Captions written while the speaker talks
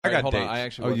got hold dates. on. I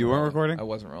actually Oh, you weren't rolling. recording? I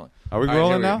wasn't rolling. Are we All right,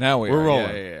 rolling now? Now we're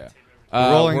rolling. Yeah. We're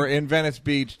rolling. We're in Venice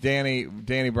Beach. Danny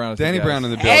Brown is Danny the Brown guest.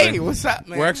 in the building. Hey, what's up,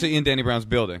 man? We're actually in Danny Brown's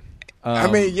building. I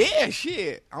mean, yeah,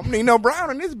 shit. I don't need no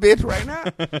Brown in this bitch right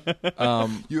now.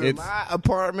 You're in my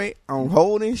apartment. I'm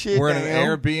holding shit we're down. in an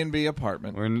Airbnb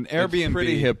apartment. We're in an Airbnb. It's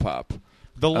pretty hip hop.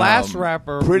 The last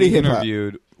rapper pretty we hip-hop.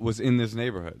 interviewed was in this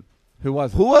neighborhood. Who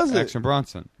was it? Who was it? Action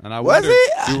Bronson. And I Was wondered,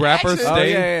 it? do rappers Action- Oh,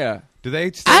 stay? yeah. Do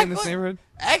they stay in this neighborhood?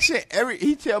 Action,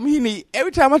 he tell me he need,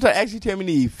 every time I talk, Action tell me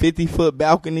he need 50-foot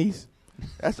balconies.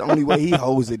 That's the only way he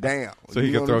holds it down. So he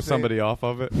You know can what throw I'm saying? somebody off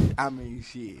of it? I mean,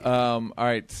 shit. All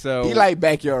right, so He like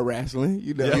backyard wrestling,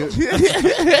 you know. do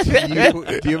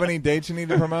you have any dates you need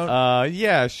to promote?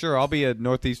 Yeah, sure. I'll be at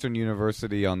Northeastern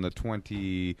University on the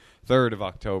 23rd of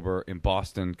October in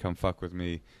Boston. Come fuck with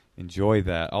me. Enjoy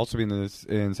that. I'll also be in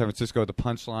San Francisco at the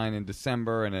Punchline in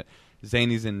December and at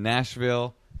Zany's in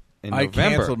Nashville in I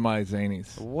November. canceled my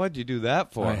Zanies. What'd you do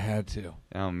that for? I had to.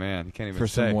 Oh, man. You can't even For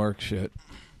say. some work shit.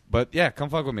 But, yeah, come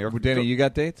fuck with me. Well, Danny, you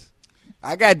got dates?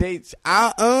 I got dates.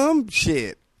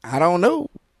 Shit. I don't know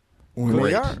when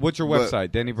they are. What's your But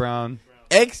website? Danny Brown?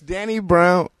 Danny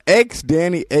Brown,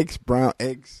 Danny Brown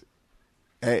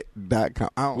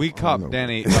 .com. We copped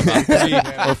Danny about 3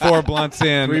 or 4 blunts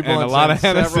in and a lot of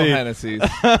several Hennessy.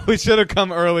 Hennessy's. We should have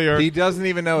come earlier. He doesn't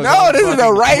even know his No, own this is the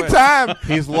fucking right Twitter. time.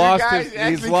 He's You lost guys he's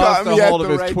actually lost caught the me at hold of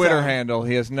the his right Twitter time. handle.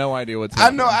 He has no idea what's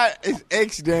I happening. know.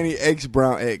 It's Danny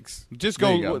Brown X. Just There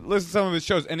go, you go. listen to some of his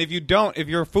shows. And if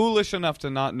you're foolish enough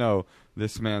to not know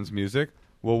this man's music,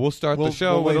 well, we'll start the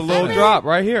show we'll with a wait little for it. drop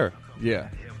right here. Yeah.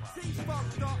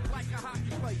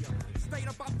 Straight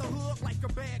up off the hood like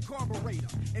a bad carburetor.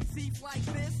 And seats like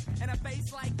this and a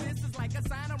face like this is like a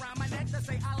sign around my neck to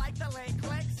say I like the leg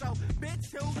click. So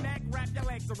bitch, who neck, wrap your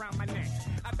legs around my neck.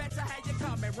 I bet you how you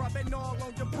coming, rubbing all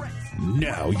on your bricks.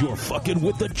 Now you're fucking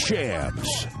with the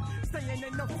champs. Staying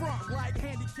in the front like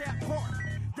handicap park.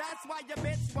 That's why your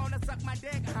bitch wanna suck my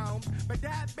dick, Holmes. But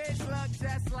that bitch look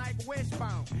just like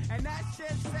Wishbone. And that shit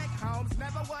sick, Holmes.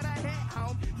 Never would have hit,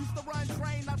 home. Used to run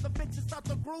train out the bitches out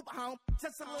the group, home.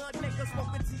 Just a little nigga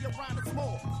smoking to you around the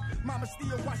small. Mama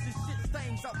still watching shit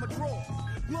stains up my drawers.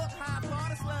 Look how far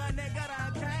this little nigga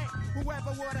done came. Whoever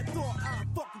would have thought I'd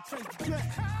fucking change the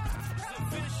game. It's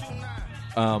official now.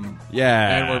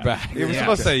 Yeah. And we're back. You were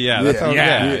supposed to say yeah. That's how,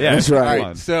 Yeah. yeah. That's right. Come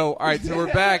on. So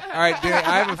we're back. All right, Danny,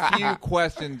 I have a few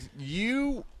questions.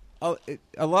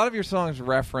 A lot of your songs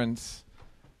reference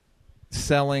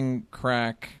selling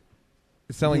crack,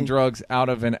 selling drugs out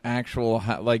of an actual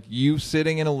like you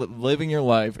sitting in living your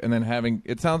life and then having.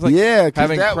 It sounds like 'cause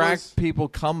having that crack was- people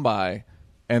come by,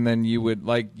 and then you would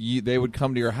they would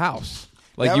come to your house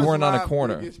like That you was weren't on a my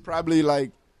corner. biggest probably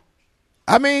like,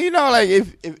 I mean, you know, like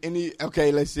if any,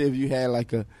 okay, let's say if you had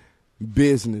like a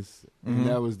business and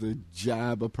that was the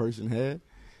job a person had,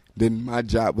 then my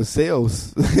job was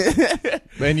sales.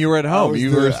 And you were at home.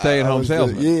 You were a stay-at-home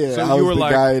salesman. Yeah, So I you was were the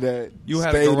like- guy that you had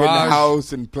a stayed in the garage-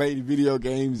 house and played video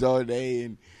games all day,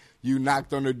 and you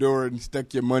knocked on the door and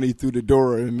stuck your money through the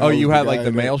door. And Oh, I was you the had like guy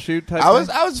the that- mail shoot type. I was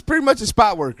thing? pretty much a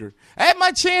spot worker. I had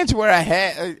my chance where I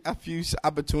had a few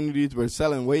opportunities for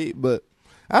selling weight, but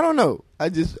I don't know.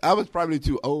 I was probably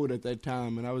too old at that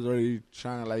time, and I was already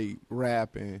trying to like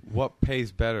rap and What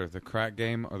pays better, the crack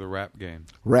game or the rap game?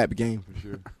 rap game for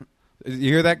sure. You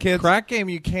hear that, kids? Crack game.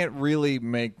 You can't really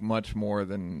make much more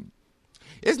than.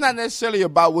 It's not necessarily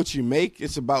about what you make;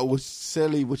 it's about what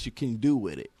you can do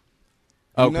with it.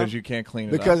 Oh, You know? because you can't clean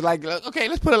it Because up. like, okay,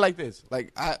 let's put it like this: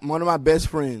 like one of my best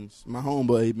friends, my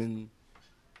homeboy, he been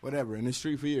whatever in the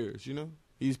street for years. You know,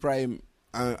 he's probably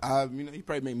he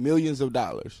probably made millions of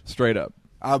dollars. Straight up.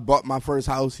 I bought my first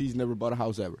house. He's never bought a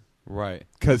house ever. Right.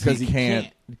 Because Because he he can't.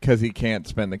 can't. Because he can't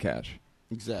spend the cash.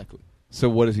 Exactly. So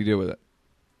what does he do with it?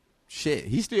 Shit,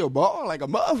 he still ball like a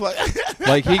motherfucker.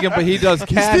 Like he can, but he does He's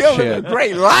cash still shit. living a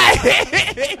great life.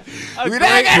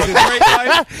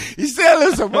 He still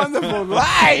lives a wonderful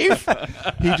life.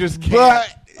 He just can't.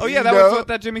 But Oh, yeah, that you know, was what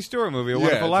that Jimmy Stewart movie, A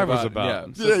Wonderful it's Life, was about-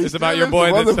 about. yeah. yeah, he It's still about your lives boy a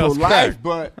that wonderful sells life, crack.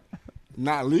 but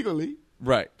not legally.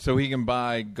 Right. So he can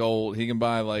buy gold. He can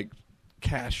buy like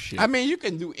cash shit. I mean, you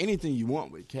can do anything you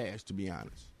want with cash, to be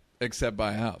honest. except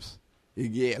buy a house.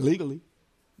 Yeah, legally.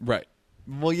 Right.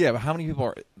 Well, yeah, but how many people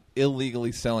are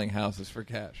illegally selling houses for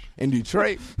cash? In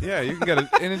Detroit. Yeah, you can get it.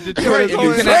 And in Detroit, In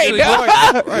you can Detroit,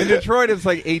 actually no. In Detroit, it's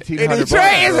like In $1,800.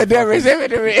 Detroit,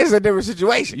 it's a different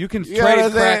situation. You can know what trade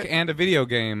I'm crack saying? and a video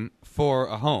game for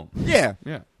a home. Yeah.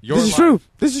 Yeah. This is true.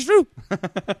 This is true.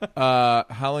 How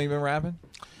long you been rapping?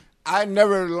 I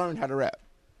never learned how to rap.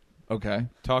 Okay.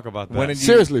 Talk about that. When did you-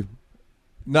 Seriously.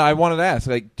 No, I wanted to ask.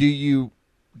 Like,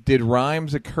 did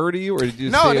rhymes occur to you, or did you?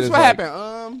 No, see it this as is what like-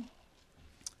 happened.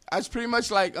 I was pretty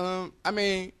much like, I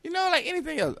mean, you know, like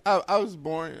anything else. I was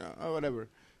born or whatever,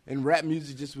 and rap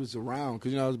music just was around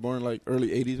because, you know, I was born like early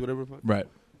 80s, whatever. Right.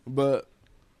 But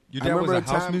Your I dad was remember a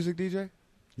a house time- music DJ? Is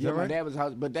yeah, that my right? dad was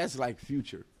house, but that's like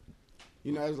future.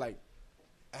 You know, it was like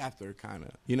after kind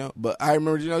of, you know. But I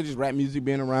remember, you know, just rap music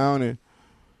being around, and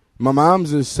my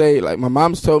mom's just say, like, my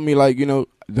mom's told me, like, you know,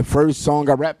 the first song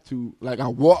I rapped to, like,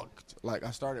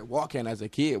 I started walking as a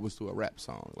kid was to a rap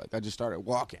song. Like, I just started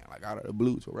walking, like, out of the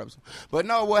blue to a rap song. But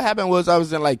no, what happened was I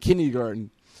was in, like, kindergarten,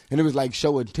 and it was, like,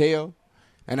 show and tell,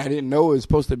 and I didn't know it was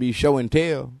supposed to be show and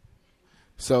tell.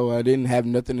 So I didn't have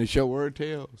nothing to show or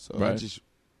tell. So I Right. just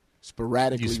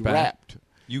sporadically You spat. rapped.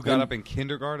 You got And- up in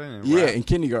kindergarten and Yeah, rapped? in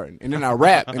kindergarten. And then I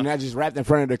rapped, and I just rapped in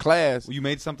front of the class. You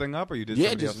made something up, or you did Yeah,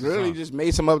 somebody just else's literally song? just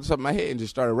made some up off my head and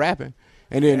just started rapping.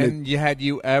 And then, And had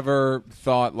you ever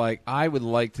thought, like, I would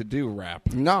like to do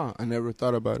rap? no, I never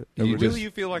thought about it. You Never just- Really,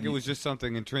 you feel like it was just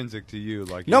something intrinsic to you?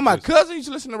 Like No, you my just- cousin used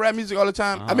to listen to rap music all the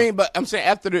time. Uh-huh. I mean, but I'm saying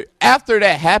after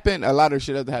that happened, a lot of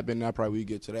shit other happened. And I probably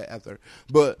get to that after.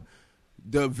 But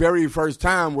the very first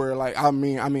time where, like, I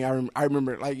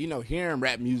remember, like, you know, hearing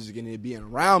rap music and it being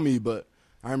around me. But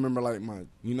I remember, like,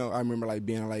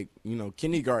 being like, you know,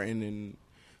 kindergarten, and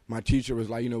my teacher was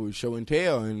like, you know, it was show and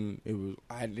tell, and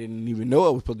I didn't even know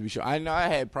it was supposed to be show. I know I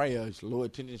had probably a low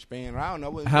attention span. I don't know. I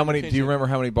wasn't How paying many? Do you attention. remember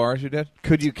how many bars you did?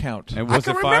 Could you count? And I was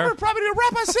can it remember fire? probably the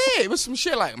rap I said. It was some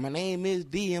shit like, my name is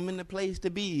D, I'm in the place to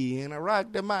be, and I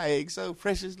rock the mic so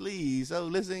preciously, so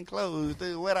listen close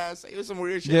to what I say. It was some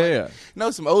weird shit. Yeah, like, yeah. You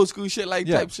know, some old school shit like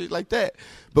Yeah. type shit like that.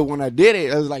 But when I did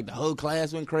it, it was like the whole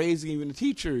class went crazy, even the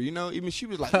teacher, you know, even she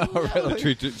was like,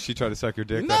 She tried to suck your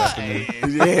dick Nah, that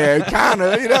afternoon. yeah, kind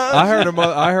of, you know. I heard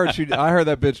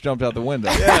that bitch jumped out the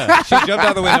window. Yeah, she jumped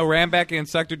out the window, ran back in,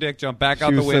 sucked her dick, jumped back out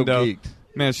She the was so window. geeked.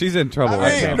 Man, she's in trouble I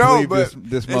right mean, now. can't no, believe but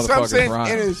this in some motherfucker's sense,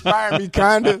 rhyme. it inspired me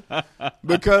kind of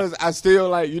because I still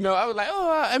like, you know, I was like,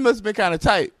 oh, it must have been kind of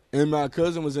tight. And my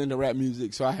cousin was into rap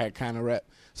music, so I had kind of rap.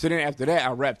 So then after that,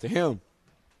 I rapped to him.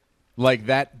 Like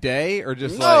that day, or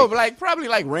just No, like, but like probably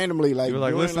like randomly, like You were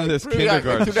like, doing, listen to this pretty,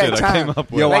 kindergarten through that shit I came time. up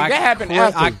with. yo, Like, I that happened cri-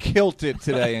 after. I killed it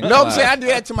today. In No, I'm class. saying I did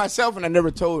that to myself, and I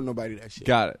never told nobody that shit.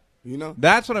 Got it. You know,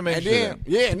 That's what I'm and interested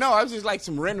then yeah, no, I was just like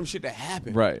some random shit that happened.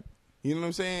 in. Right. You know what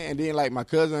I'm saying? And then like my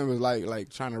cousin was like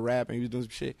trying to rap, and he was doing some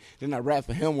shit. Then I rapped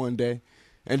for him one day,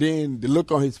 and then the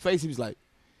look on his face, he was like,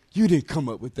 "You didn't come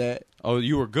up with that." Oh,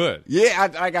 you were good. Yeah,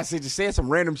 like I said, just said some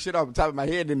random shit off the top of my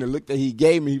head. Then the look that he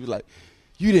gave me, he was like,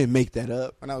 "You didn't make that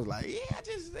up." And I was like, "Yeah, I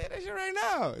just said that shit right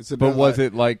now." So But then, was like,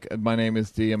 it like, my name is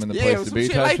D, I'm in the yeah, it place was to some be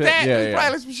shit type like shit? that. Yeah, It was yeah.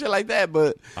 probably some shit like that.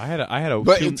 But I had a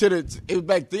but two- it was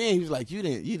back then. He was like, "You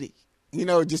didn't," you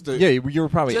know, just the Yeah, you were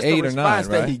probably just 8 the or 9, response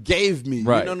that he right? gave me.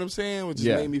 Right. You know what I'm saying? Which just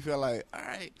Yeah. made me feel like, all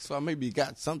right, so I maybe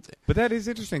got something. But that is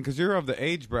interesting because you're of the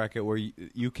age bracket where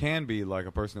you can be like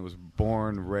a person that was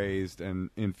born, raised, and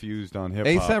infused on hip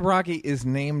hop. ASAP Rocky is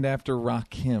named after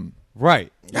Rakim.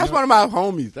 Right. That's one of my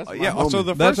homies. That's my Yeah. homie. So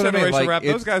the That's first what I mean, generation like, rap, those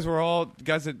it's- guys were all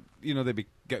guys that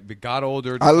they got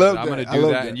older. I love I'm that. going to I do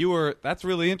love that, that. and you were. That's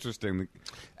really interesting.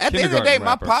 At the end of the day, Kindergarten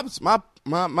my rapper. pops,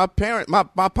 my parent, my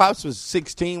pops was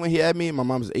 16 when he had me, and my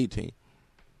mom was 18.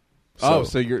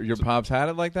 So your pops had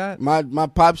it like that? My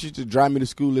pops used to drive me to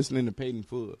school listening to Paid in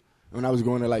Full when I was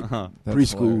going to like That's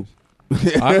preschool.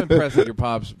 I'm impressed that your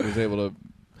pops was able to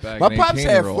bag My an pops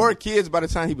had 18-year-old. 4 kids by the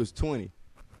time he was 20.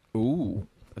 Ooh,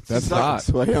 that's Sucks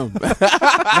hot. for him.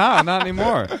 No, not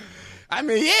anymore. I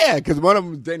mean, yeah, because one of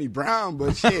them was Danny Brown,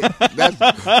 but shit, that's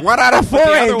 1 out of 4 The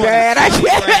other ain't one, bad. I Charlie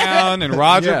can't. Brown and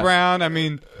Roger Yeah. Brown. I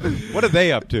mean, what are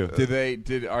they up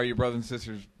to? Are your brothers and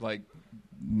sisters like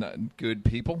good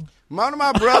people? One of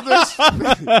my brothers.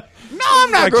 No,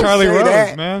 I'm not Like going to Charlie say Rose,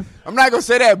 that. man. I'm not going to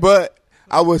say that, but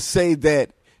I would say that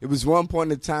it was one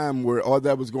point in time where all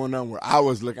that was going on where I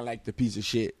was looking like the piece of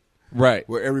shit. Right.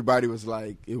 Where everybody was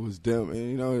like, it was them.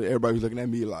 And, you know, everybody was looking at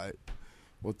me like,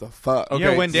 what the fuck? Okay,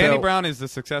 Yeah, when Danny so- Brown is the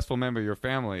successful member of your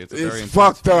family, it's a very It's intense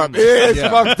fucked up. family. It's Yeah.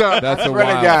 fucked up. That's I a swear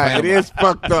to wild God, family. it is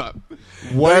fucked up.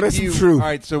 What That did is the you, truth. All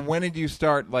right, so when did you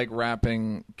start like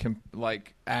rapping,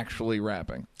 like actually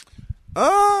rapping?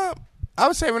 I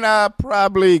would say when I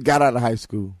probably got out of high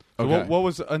school. So Okay. what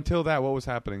was until that? What was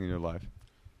happening in your life?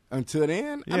 Until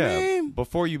then, Yeah, I mean,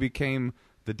 before you became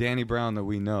the Danny Brown that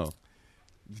we know.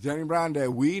 Danny Brown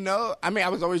that we know. I mean, I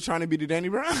was always trying to be the Danny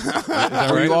Brown.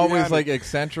 Were you always like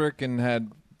eccentric and had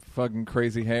fucking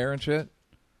crazy hair and shit?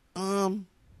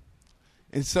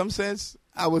 In some sense,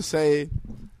 I would say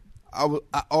I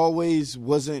always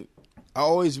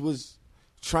was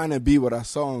trying to be what I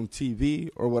saw on TV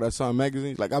or what I saw in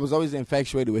magazines. Like, I was always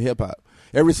infatuated with hip hop.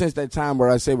 Ever since that time where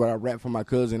I say where I rap for my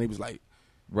cousin, he was like,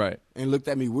 Right. and looked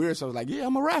at me weird. So I was like, yeah,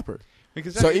 I'm a rapper.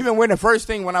 Because So even when the first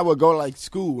thing when I would go like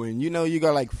school and you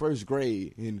go like first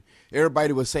grade and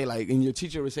everybody would say like and your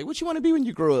teacher would say what you want to be when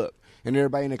you grow up and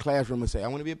everybody in the classroom would say I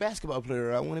want to be a basketball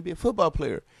player, I want to be a football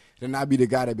player. Then I'd be the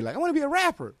guy that'd be like I want to be a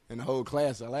rapper and the whole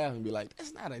class would laugh and be like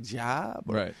that's not a job,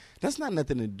 Right. That's not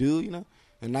nothing to do,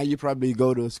 And now you probably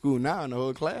go to a school now and the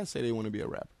whole class say they want to be a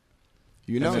rapper.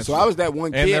 So I was that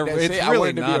one And kid that it's said I really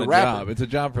wanted to be not a rapper. job. It's a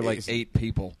job for like It's- 8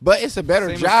 people. But it's a better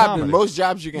Same as job comedy. than most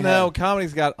jobs you can have. No,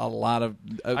 comedy's got a lot of.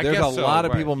 I There's guess a so, lot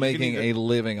of right. people You can making either- a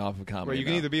living off of comedy. Where you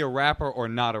can now. either be a rapper or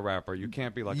not a rapper. You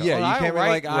can't be like, Yeah, oh, you I can't be write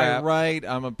like I rap. write.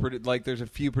 I'm a like. There's a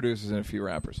few producers and a few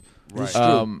rappers. It's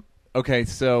true. Okay,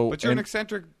 so But you're an and-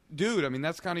 eccentric dude. I mean,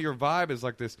 that's kind of your vibe. Is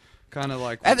like this kind of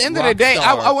like. At the end of the rock day,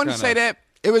 star I wouldn't kinda- say that.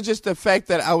 It was just the fact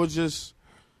that I was just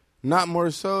not more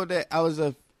so that I was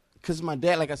because my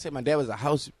dad, like I said, my dad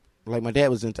was my dad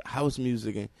was into house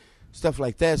music and stuff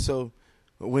like that. So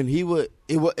when he would,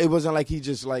 it wasn't like he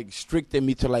just like stricted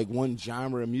me to like one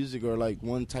genre of music or like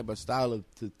one type of style of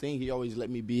the thing. He always let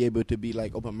me be able to be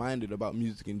like open minded about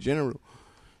music in general.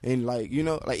 And like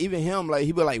like even him, like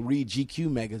he would like read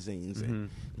GQ magazines, and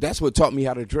that's what taught me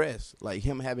how to dress. Like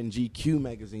him having GQ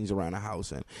magazines around the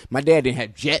house, and my dad didn't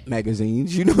have Jet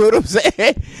magazines. You know what I'm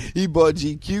saying? He bought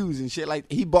GQs and shit. Like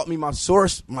he bought me my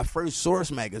first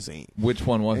Source magazine. which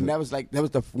one was And it? that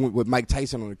was the with Mike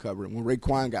Tyson on the cover. When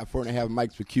Raekwon got 4.5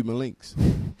 mics with Cuban Links,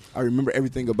 I remember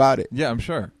everything about it. Yeah, I'm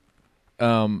sure.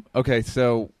 Okay,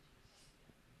 so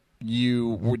do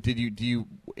you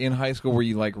in high school were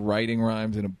you like writing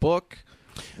rhymes in a book?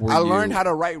 I learned how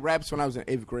to write raps when I was in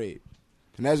 8th grade.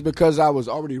 And that's because I was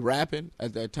already rapping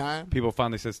at that time. People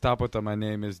finally said, "Stop with the my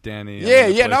name is Danny." Yeah,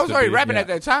 and the and I place was to already be." rapping Yeah. at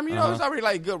that time. It Uh-huh. was already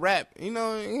like good rap.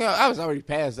 I was already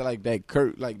past like that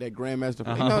Kurt, like that Grandmaster.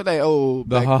 Uh-huh. That old.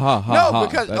 The back- ha ha ha. No, ha,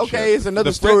 because that okay, shit. it's another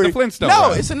The story. Flintstone No,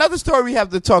 rap. it's another story we have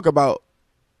to talk about.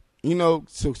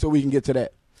 So we can get to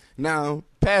that. Now,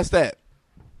 past that,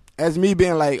 as me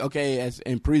being like, okay, as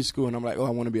in preschool, and I'm like, oh, I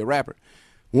want to be a rapper.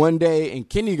 One day in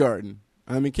kindergarten,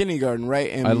 right?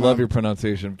 And I love your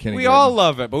pronunciation of kindergarten. We all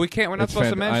love it, but we can't. We're not It's supposed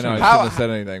to fant- mention I know it. I How- shouldn't have said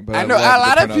anything, but I know a love the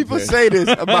lot of people pronunciation. say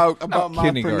this about my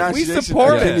kindergarten. pronunciation We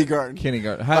support of it. kindergarten.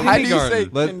 Kindergarten. But how do you say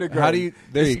Kindergarten. kindergarten? How do you?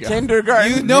 There you It's go.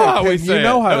 kindergarten. You know how we say You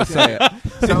know it. how to say it.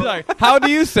 So, like, how do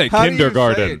you say How do you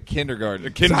kindergarten? say it?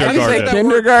 Kindergarten. So how do you say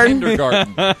Kindergarten.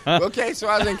 kindergarten? Kindergarten. Okay, so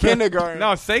I was in kindergarten.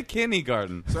 No, say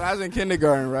kindergarten. So I was in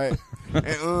kindergarten, right?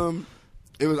 And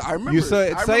it was. I remember. You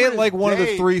say I it remember like this one of the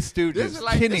day. Three Stooges. This is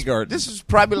like kindergarten. This is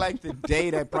probably like the day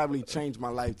that probably changed my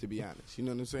life. To be honest, you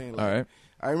know what I'm saying? Like, All right.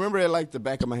 I remember it like the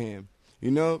back of my hand.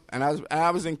 And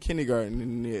I was in kindergarten,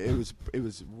 and it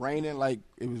was raining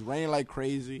like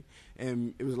crazy,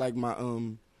 and it was like my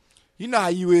You know how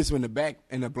you is when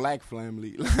in the black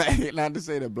family, like not to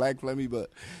say the black family,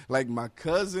 but like my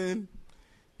cousin,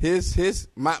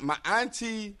 my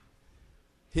auntie,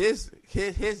 his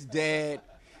dad.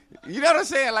 You know what I'm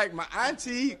saying? Like my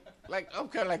auntie, like I'm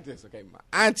kind of like this. Okay, my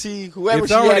auntie, whoever. It's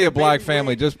she had already a a black baby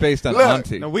family with. just based on Look,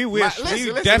 auntie. No, we wish. We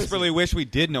listen, desperately listen. wish we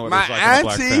did know what it My was like in a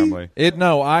black auntie- family.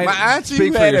 I My auntie speak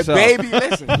who for had yourself. a baby.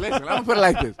 Listen. I'm gonna put it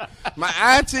like this. My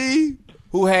auntie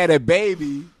who had a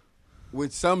baby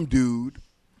with some dude,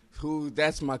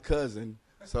 that's my cousin.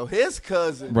 So his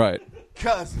cousin, Right.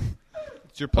 cousin.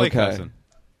 It's your play Okay. cousin.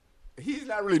 He's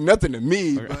not really nothing to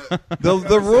me, but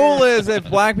The rule is if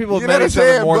black people have You know met what each I'm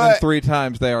other saying? more than But 3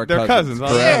 times, they are They're cousins.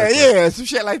 cousins, Correct. yeah, some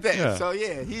shit like that. Yeah. So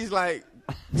yeah, he's like,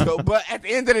 but at the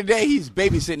end of the day, he's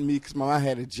babysitting me because my mom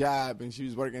had a job and she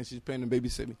was working and she's paying to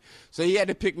babysit me. So he had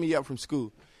to pick me up from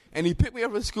school, and he picked me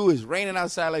up from school. It's raining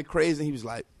outside like crazy, and he was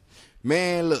like,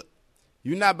 "Man, look,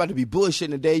 you're not about to be bullshitting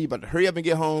today. You about to hurry up and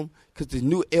get home because this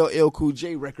new LL Cool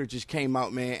J record just came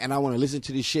out, man, and I want to listen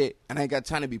to this shit, and I ain't got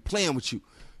time to be playing with you.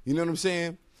 You know what I'm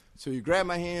saying?" So he grabbed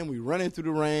my hand. We running through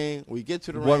the rain. We get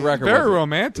to the What rain. record Very was it? It was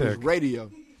romantic.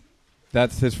 radio.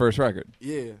 That's his first record.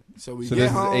 Yeah. So we So get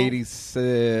this home. is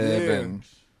 87.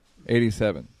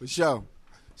 87. For sure.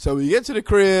 So we get to the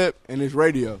crib and it's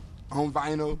radio on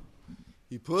vinyl.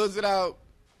 He pulls it out.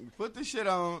 He put the shit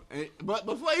on. But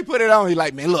before he put it on, he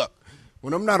like, man, look,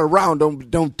 when I'm not around,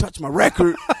 don't touch my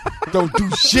record. Don't do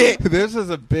shit. This is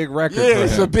a big record Yeah, for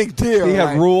it's him. a big deal. He had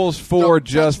like, rules for don't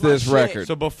just touch my this shit. record.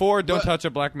 So before "Don't But- Touch a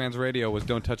Black Man's Radio" was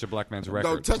 "Don't Touch a Black Man's Record."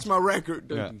 Don't touch my record.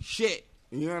 Don't Yeah. do shit.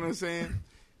 You know what I'm saying?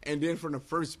 And then from the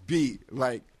first beat,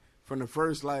 like from the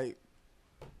first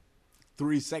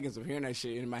 3 seconds of hearing that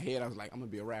shit in my head, I was like, I'm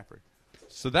gonna be a rapper.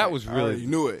 So that was I really already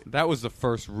knew it. That was the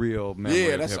first real memory. Yeah,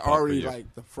 of that's hip-hop for already you.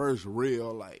 like the first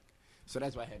real So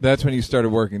that's why I had. to That's do when it. you started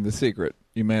working The Secret.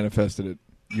 You manifested it.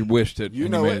 You wished it. You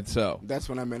and know you made it. it so. That's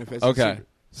when I manifested. Okay. Secret.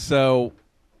 So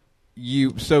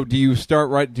do you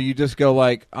start do you just go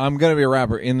like, I'm going to be a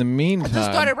rapper? In the meantime, I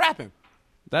just started rapping.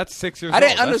 That's 6 years I old.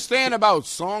 didn't understand about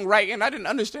songwriting. I didn't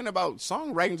understand about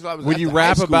songwriting until I was. Would you after rap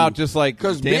high school. about just like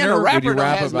Because dinner? being a Would rapper you don't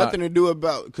rap has about nothing to do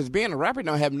about. Because being a rapper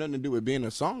don't have nothing to do with being a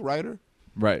songwriter.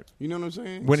 right? You know what I'm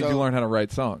saying? When did you learn how to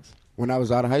write songs? When I was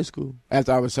out of high school,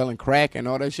 after I was selling crack and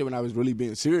all that shit. When I was really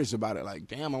being serious about it, like,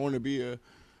 damn, I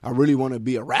really want to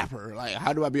be a rapper. Like,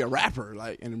 how do I be a rapper?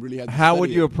 Like, and really have to How study would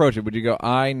you it. approach it? Would you go,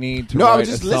 I need to No, I write was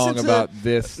a just song listening about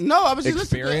this? No, I was just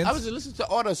experience? I was just listening to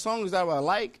all the songs that I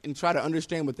like and try to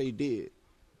understand what they did,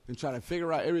 and try to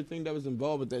figure out everything that was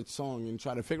involved with that song, and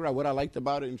try to figure out what I liked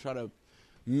about it, and try to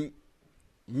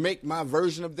make my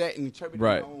version of that and interpret it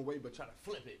Right. my own way, but try to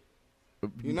flip it.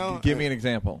 You know, Give me an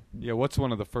example. Yeah, what's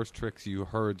one of the first tricks you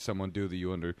heard someone do that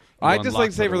you I just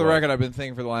like to say unlocked for the right? record, I've been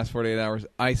thinking for the last 48 hours.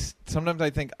 Sometimes I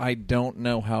think I don't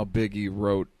know how Biggie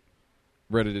wrote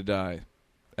 "Ready to Die"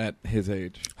 at his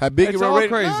age. How big It's you all were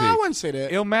crazy. No, I wouldn't say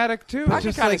that. Illmatic too. I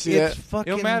can kinda see it's that.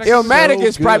 fucking Illmatic- Illmatic so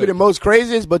is probably good. the most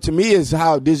craziest, but to me is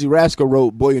how Dizzee Rascal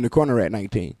wrote "Boy in the Corner" at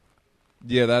 19.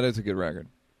 Yeah, that is a good record.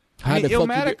 How mean, the fuck you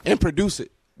Illmatic- and produce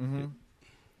it.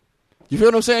 You feel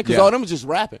what I'm saying? Because Yeah. all them was just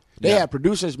rapping. They Yeah. had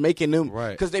producers making them.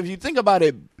 Right. Because if you think about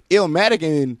it, Illmatic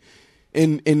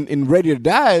and Ready to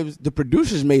Die, the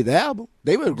producers made the album.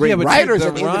 They were great Yeah, but writers the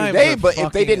at the end of the rhymes day. are But if they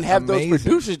fucking didn't have amazing. those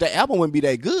producers, the album wouldn't be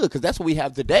that good. Because that's what we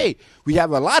have today. We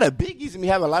have a lot of Biggies and we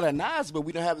have a lot of Nas, but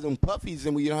we don't have them Puffies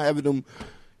and we don't have them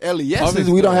LESs. Puffy's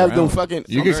We don't still have them around. fucking.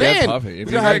 You I'm can get saying, Puffy. If we you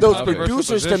don't have make those Puffy.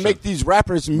 producers to Position. make these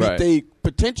rappers meet Right. their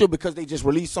potential because they just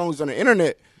release songs on the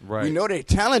internet. Right. We know they're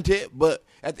talented, but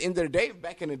at the end of the day,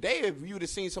 back in the day, if you would have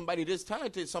seen somebody this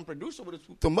talented, some producer would have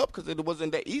swooped them up because it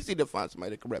wasn't that easy to find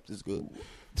somebody that could rap this good.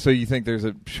 So you think there's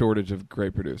a shortage of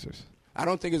great producers? I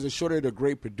don't think it's a shortage of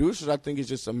great producers. I think it's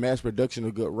just a mass production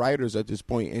of good writers at this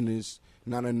point, and there's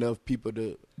not enough people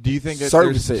to. Do you think that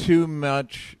Service there's it. too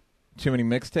many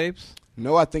mixtapes?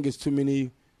 No, I think it's too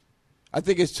many. I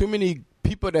think it's too many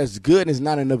people that's good, and it's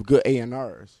not enough good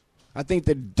A&Rs. I think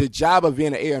that the job of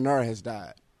being an A&R has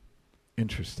died.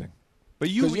 Interesting. But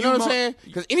You know what I'm saying?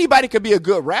 Because anybody could be a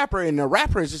good rapper, and a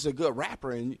rapper is just a good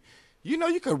rapper, and you know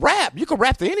you could rap. You could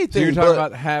rap to anything. So you're talking but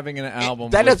about having an album.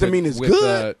 that with doesn't a- mean it's with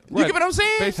good. a- You get what I'm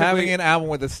saying? Basically- having an album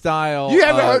with a style. You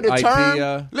ever heard the term?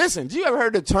 idea. Listen, do you ever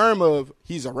heard the term of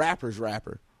he's a rapper's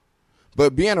rapper?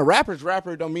 But being a rapper's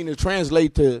rapper don't mean to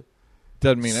translate to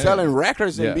Doesn't mean selling anything.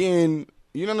 records and Yeah. being,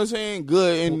 you know what I'm saying,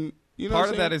 good and you know. Part what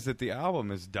of I'm that saying? is that the album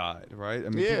has died, right? I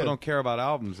mean, Yeah. people don't care about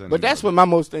albums anymore. But that's what my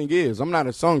most thing is. I'm not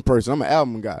a song person. I'm an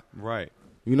album guy. Right.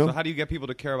 You know. So how do you get people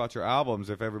to care about your albums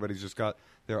if everybody's just got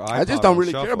their iPod I just don't on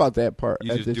really shuffle? care about that part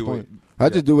You at just this do point. it. I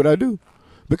just do what I do.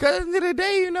 Because at the end of the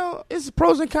day, you know, it's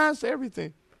pros and cons to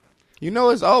everything. You know,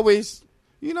 it's always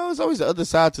the other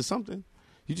side to something.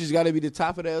 You just got to be the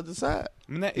top of the other side.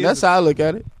 I mean, That's how I look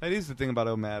at it. that is the thing about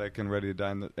Illmatic and Ready to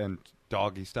Die and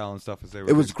Doggy Style and stuff. Is they were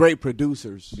It was great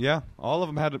producers. yeah, all of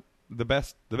them had the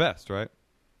best, right?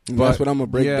 And But- that's what I'm going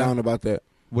to break yeah. down about that.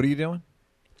 What are you doing?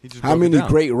 He just How broke it many down.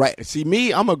 great writers? See,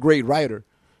 me, I'm a great writer.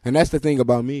 And that's the thing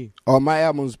about me. All my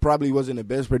albums probably wasn't the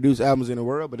best produced albums in the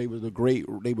world, but they were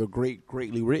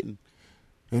greatly written.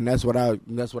 And that's what I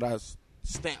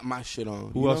stamp my shit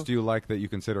on. Who else do you like that you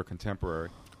consider contemporary?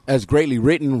 As greatly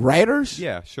written writers?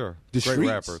 Yeah, sure. The Great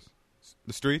Streets. rappers.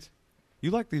 The Streets? You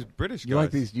like these British guys. You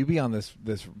like these? You be on this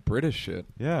British shit,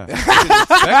 Yeah. I didn't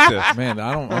expect this. man.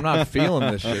 I'm not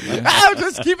feeling this shit, man. I'm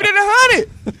just keeping it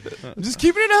 100. I'm just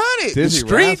keeping it 100. The Dizzee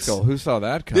Streets. Rascal. Who saw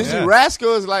that coming? Dizzee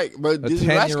Rascal is like, but A Dizzee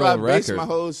Rascal I 10-year-old based record. my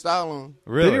whole style on.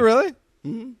 Really? Did you really?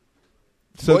 Mm-hmm.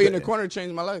 So Boy in the Corner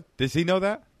changed my life. Does he know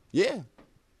that? Yeah.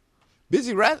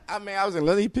 Dizzee Rascal, I mean, I was in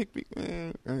London. He picked me.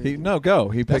 Man, go.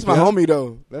 He that's picked my you up? homie,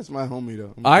 though. That's my homie,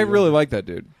 though. I really like that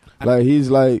dude. Like, he's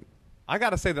like, I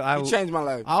got to say that he changed my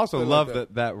life. I also Put it love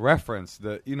like that reference.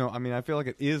 That I mean, I feel like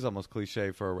it is almost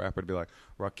cliche for a rapper to be like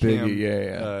Rakim,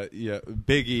 Biggie, yeah.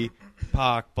 Biggie,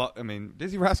 Pac. But I mean,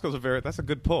 Dizzee Rascal's that's a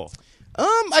good pull.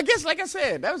 I guess, like I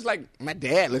said, that was like my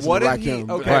dad listened What to did he- Rakim.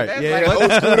 okay. Right, That's yeah, like yeah.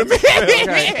 old school to me.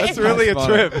 That's really a That's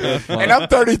trip. funny. That's funny. And I'm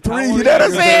 33. You know what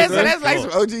I'm saying? So that's like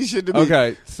some OG shit to me.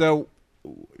 Okay, so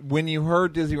when you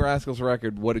heard Dizzee Rascal's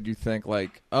record, what did you think?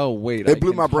 Like, oh wait, It I blew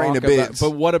can my brain talk to about- bits.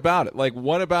 But what about it? Like,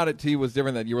 what about it to you was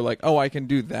different that you were like, oh, I can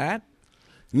do that?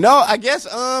 No, I guess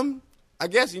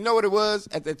you know what it was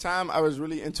at the time. I was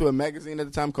really into a magazine at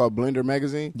the time called Blender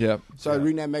magazine. Yeah. So I was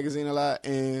reading that magazine a lot,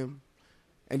 and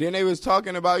then they was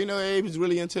talking about, they was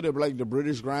really into the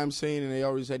British grime scene, and they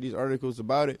always had these articles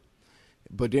about it.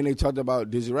 But then they talked about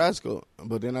Dizzee Rascal,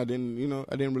 but then I didn't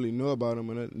really know about him.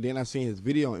 And then I seen his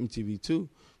video on MTV too,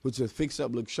 which is Fix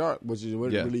Up Look Sharp, which is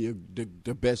really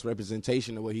the best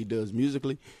representation of what he does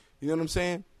musically. You know what I'm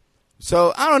saying?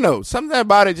 So I don't know. Something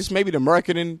about it, just maybe the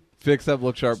marketing. Fix Up,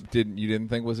 Look Sharp. You didn't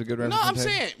think was a good No, representation?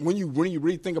 I'm saying when you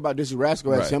really think about Dizzee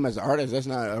Rascal as Right. him as an artist, that's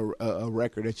not a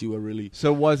record that you would really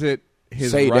So was it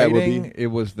his say that would writing? be. It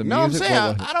was the No, music? I'm saying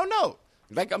What was it? I don't know.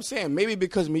 Like I'm saying, maybe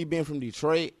because me being from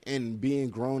Detroit and being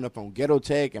grown up on ghetto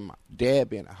tech and my dad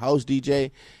being a house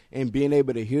DJ and being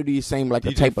able to hear these same like a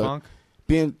DJ type Funk? of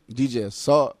being DJ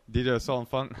Assault. DJ Assault and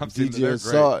Funk. I've seen them. DJ They're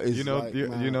Assault great. is You know, like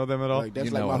you know them at all? Like, that's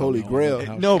You like know my I don't holy know.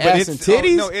 grail. No, but Ass it's and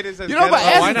titties. no, it is. You know about ghetto-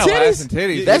 ass I and know titties? Ass and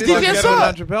Titties. That's We did DJ that Assault.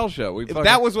 on Chappelle show. We fucking-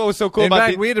 That was what was so cool In about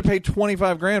fact, we had to pay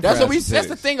 $25,000 for That's what Ass we. and That's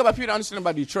the Titties. thing about people to understand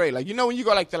about Detroit. Like when you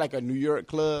go like to like a New York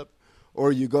club,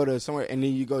 or you go to somewhere and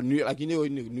then you go to New York, like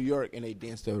New York and they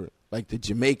dance to like the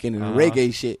Jamaican and the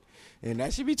reggae shit, and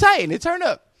that should be tight and it turn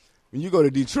up. When you go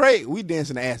to Detroit, we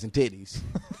dancing to ass and titties.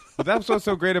 But that's what's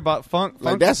so great about Funk. Like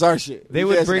Funk that's our shit. They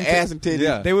We would dancing bring to ass and titties.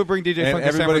 Yeah. They would bring DJ And Funk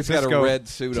to San everybody's got Francisco a red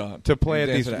suit on to play at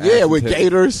Dancing these. to Ass Yeah, and with Titties.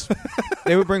 gators.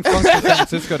 They would bring Funk to San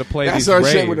Francisco to play That's these our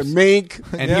raves. shit with a mink.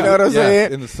 And you yeah, know what I'm Yeah,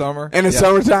 saying? in the summer. In the Yeah.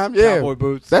 summertime, yeah. Cowboy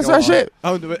boots. That's Go our on. shit.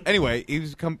 Oh, but anyway, he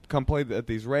was come play at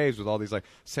these raves with all these like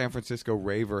San Francisco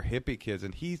raver hippie kids,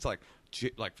 and he's like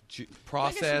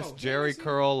processed Jerry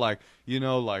curl, like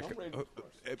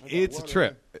it's a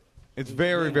trip. It's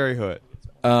very very hood.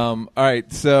 All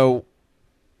right, so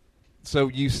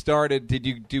you started. Did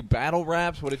you do battle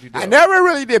raps? What did you do? I never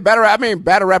really did battle rap. I mean,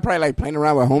 battle rap probably like playing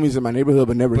around with homies in my neighborhood,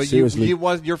 but never But seriously.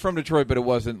 you're from Detroit, but it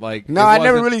wasn't like. No, it I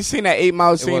never wasn't- really seen that 8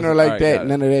 Mile scene or wasn't- like alright, that. got it.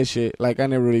 None of that shit. Like I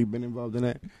never really been involved in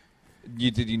that.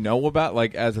 Did you know about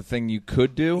like as a thing you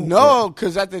could do? No,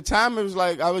 because at the time it was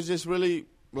like I was just really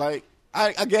like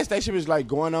I guess that shit was like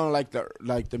going on like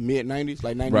the mid 90s,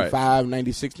 like 95,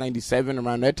 96, 97,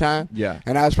 around that time. Yeah.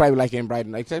 And I was probably like in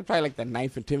Brighton, like probably like the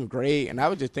 9th and 10th grade, and I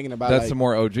was just thinking about That's like, some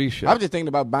more OG shit. I was just thinking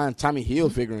about buying Tommy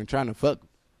Hilfiger and trying to fuck.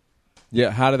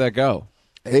 Yeah, how did that go?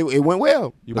 It went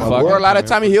well. You I fucking wore a lot of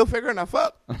Tommy Tommy Hilfiger and I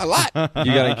fucked a lot.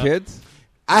 You got any kids?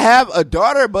 I have a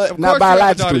daughter, but Of not course you have a daughter.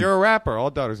 biologically. You're a rapper. All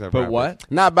daughters have. But rappers. what?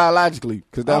 Not biologically,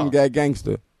 because I'm Oh. got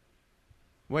gangster.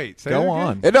 Wait, say Go that again?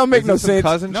 on. It don't make Is no this some sense.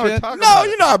 cousin No, shit? talk No, about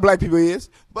you it. know how black people is.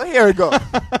 But here we go.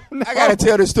 I gotta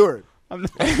tell the story. I'm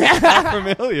not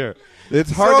familiar.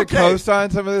 It's hard okay. to co-sign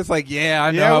some of this. Like, yeah,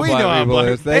 I know Yeah, how we black know how people black-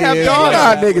 is. they have is. daughters. You know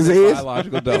how niggas is.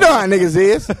 Biological You daughter. know how niggas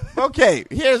is. Okay,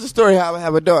 here's the story how I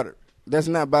have a daughter. That's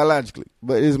not biologically,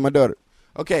 but it is my daughter.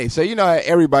 Okay, so you know how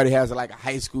everybody has like a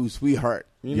high school sweetheart.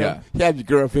 You know, Yeah. you have your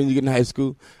girlfriend, you get in high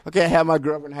school. Okay, I had my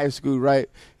girlfriend in high school, right?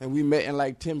 And we met in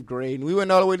like 10th grade, and we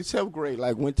went all the way to 12th grade.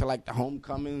 Like went to like the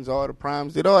homecomings, all the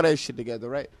proms, did all that shit together,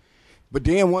 right? But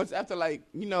then once after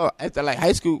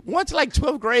high school, once like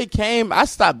 12th grade came, I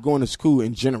stopped going to school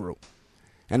in general.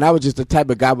 And I was just the type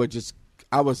of guy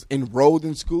I was enrolled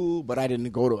in school, but I didn't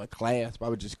go to a class. But I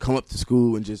would just come up to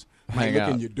school and just Hang look out.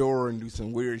 in your door and do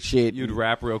some weird shit. You'd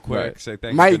rap real quick. Right. Say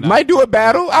thanks. Might good night. might do a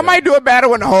battle. I might do a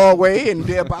battle in the hallway and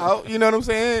dip out. You know what I'm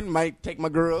saying? Might take my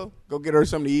girl, go get her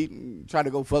something to eat, and try to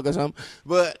go fuck or something.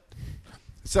 But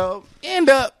so end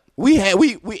up we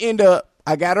end up.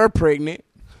 I got her pregnant,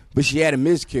 but she had a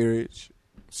miscarriage.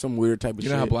 Some weird type of You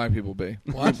shit. know how black people be.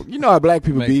 You know how black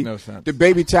people Makes be. no sense. The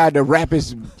baby tried to rap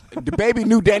his. The baby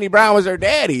knew Danny Brown was her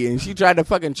daddy, and she tried to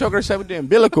fucking choke herself with the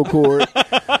umbilical cord,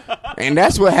 and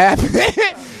that's what happened.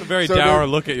 It's a very dour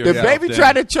look at The yourself. baby Dan.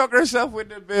 tried to choke herself with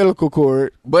the umbilical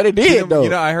cord, but it did though. You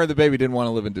know, I heard the baby didn't want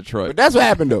to live in Detroit. But that's what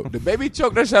happened though. The baby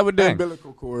choked herself with the Dang.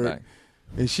 umbilical cord,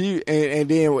 Dang. and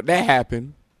then what that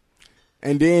happened.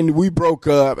 And then we broke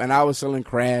up, and I was selling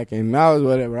crack, and I was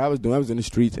whatever I was doing. I was in the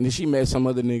streets, and then she met some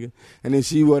other nigga, and then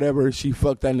she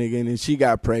fucked that nigga, and then she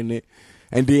got pregnant,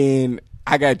 and then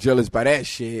I got jealous by that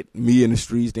shit. Me in the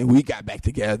streets, then we got back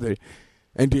together,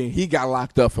 and then he got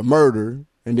locked up for murder,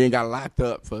 and then got locked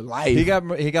up for life. He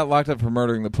got locked up for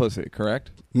murdering the pussy, correct?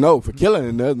 no for killing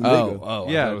another nigga. I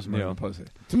Yeah, thought it was murdering yeah. the pussy.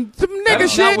 Some nigga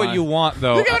That's shit. not what you want,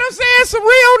 though. You get what I'm saying? Some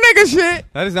real nigga shit.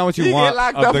 That is not what you You want. get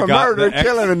locked of up the for guy- murder, the ex-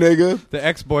 killing a nigga. The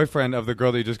ex-boyfriend of the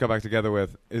girl that you just got back together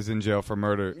with is in jail for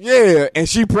murder. Yeah, and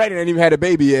she pregnant and even had a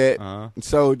baby yet. Uh-huh.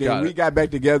 So then Got we it. got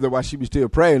back together while she was still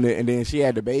pregnant, and then she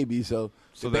had the baby. So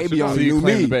the that's baby your- only So you knew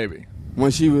claim me the baby.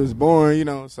 when she was born, you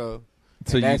know. So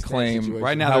So you that's that claim situation.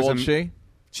 Right now how there's old a- is she?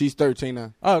 she's 13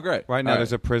 now. Oh, great. Right now, All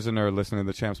there's a prisoner listening to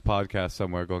the Champs podcast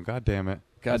somewhere going, God damn it.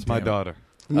 God That's my damn it. daughter.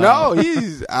 No,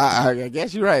 he's. I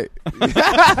guess you're right.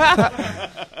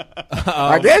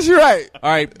 I guess you're right. All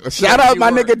right. Shout so out you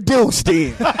my were- nigga Deuce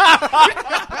then.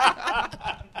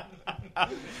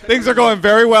 Things are going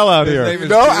very well out His here. name You is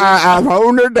know, Deuce. I'm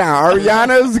holding her down.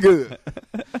 Ariana is good.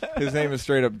 His name is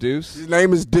straight up Deuce. His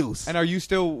name is Deuce. And are you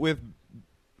still with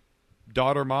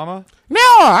daughter mama?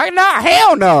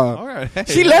 Hell no. All right. Hey,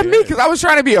 She left me because I was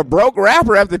trying to be a broke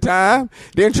rapper at the time.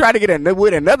 Then tried to get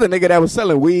with another nigga that was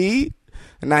selling weed.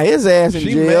 And now his ass in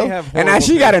She jail. may have And now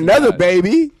she got horrible another taste in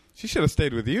baby. She should have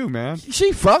stayed with you, man.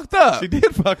 She fucked up. She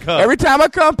did fuck up. Every time I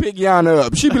come pick Yana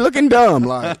up, she be looking dumb.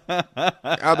 Like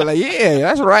I'll be like, yeah,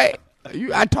 that's right.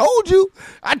 I told you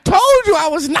I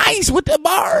was nice with the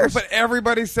bars. But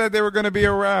everybody said they were going to be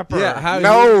a rapper. Yeah, how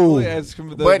No, you as the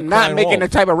but not Crying making the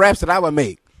Wolf. type of raps that I would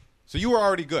make. So you were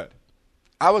already good.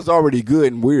 I was already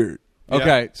good and weird.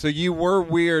 Okay, so you were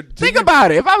weird. Think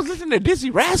about it. If I was listening to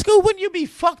Dizzee Rascal, wouldn't you be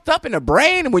fucked up in the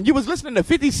brain? And when you was listening to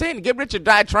 50 Cent and Get Rich or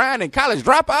Die Trying and College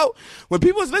Dropout, when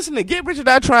people was listening to Get Rich or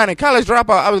Die Trying and College Dropout,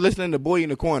 I was listening to Boy in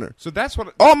the Corner. So that's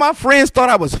what. All my friends thought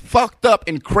I was fucked up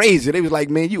and crazy. They was like,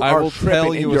 man, you I are will tripping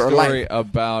tell in you a your story life.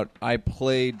 about I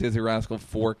played Dizzee Rascal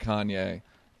for Kanye,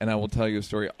 and I will tell you a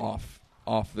story off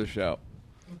the show.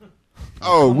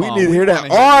 Oh, we on, need to we hear that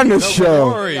wanna hear on the the show.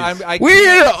 story. We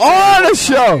need it on the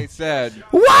show. I said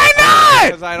Why not?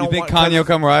 because I don't You think want, Kanye will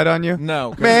come ride on you?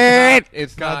 No, 'cause Man.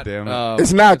 it's God not. damn it.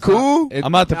 It's not cool. it's-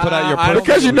 I'm about to put out your I don't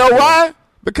Because you think know it's- why?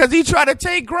 Because he tried to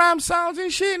take grime sounds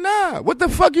and shit. Nah. What the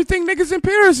fuck you think niggas in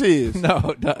Paris is? No,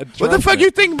 What the fuck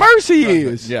you think Mercy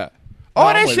is? Yeah, All No,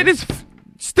 I'm that with shit you.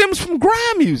 stems from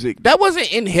grime music. That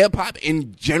wasn't in hip hop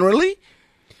in generally.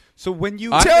 So when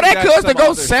you I Tell think that that's cuz to some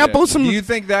go other sample shit. some- Do you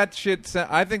think that shit?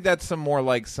 I think that's some more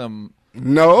like some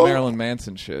No. Marilyn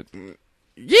Manson shit.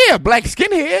 Yeah, black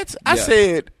skinheads. I Yeah.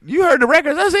 said, you heard the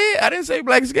records I said? I didn't say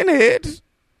black skinheads.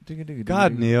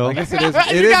 God, Neil. I guess it is. You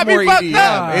It is got me more fucked EDM.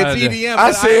 up. It's EDM. I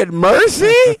but said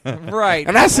Mercy, right,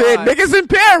 and I said come on. niggas in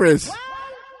Paris. It is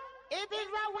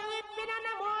a weeping in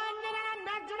the morning and a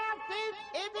natural thing.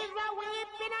 It is a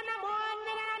weeping in the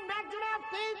morning and a natural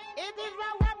thing. It is a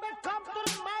when we come to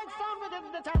the microphone within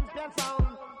the champion sound.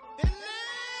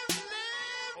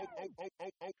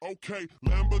 Okay,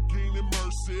 Lamborghini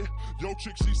Mercy. Yo,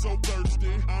 chick, she so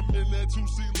thirsty. I'm in that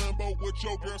 2C Lambo with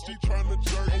your girl, she tryna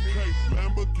jerk me. Okay,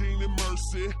 Lamborghini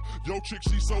Mercy. Yo, chick,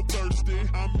 she so thirsty.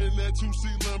 I'm in that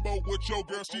 2C Lambo with your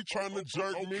girl, she tryna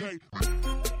jerk me.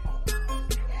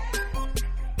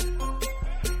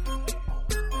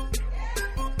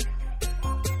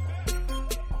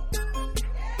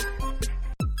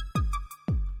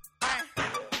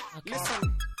 Okay.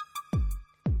 Listen,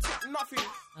 nothing.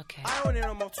 Okay. I don't need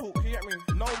no more talk. You get me?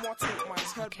 No more talk, man.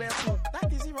 Just heard bare talk.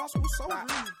 That Dizzee Rascal was so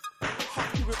rude.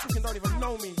 Half people talking don't even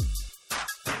know me.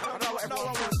 I don't know what everyone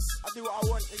wants. I do what I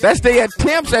want. That's their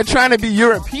attempts at trying to be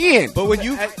European But when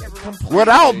you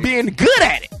without being good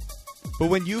at it. But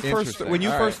when you first Interesting.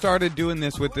 All right. started doing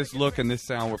this with this look and this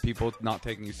sound, were people not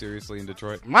taking you seriously in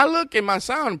Detroit? My look and my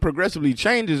sound progressively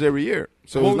changes every year.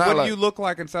 So Well, it's not what like did you look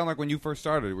like and sound like when you first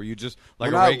started? Were you just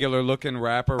like When a I- regular looking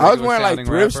rapper? I was regular wearing like sounding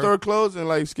thrift rapper? store clothes and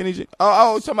like skinny jeans.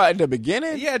 Oh, talking about at the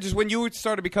beginning? Yeah, just when you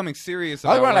started becoming serious I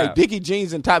was about wearing like rap. Dickie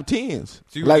jeans and top tens.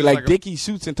 So you were like just like like a- Dickie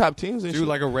suits and top tens and So you were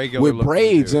shit. like a regular with looking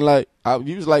braids dude. and like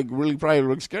you was like really probably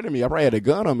look scared of me. I probably had a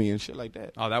gun on me and shit like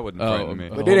that. Oh, that wouldn't Oh, frighten me.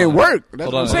 But Hold it didn't on. work. That's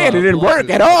Hold what I'm on, saying. hold It on. didn't Blunt work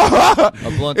is- at all.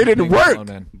 A blunt It is didn't being work. blown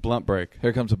in. Blunt break.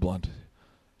 Here comes a blunt.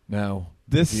 Now,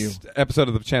 This you. episode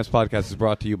of the Champs Podcast is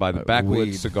brought to you by the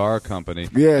Backwoods weed. Cigar Company.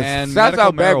 Yes. And Shouts medical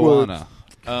out Backwoods.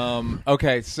 marijuana.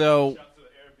 Okay, so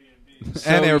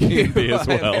And Airbnb as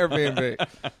well. And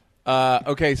Airbnb.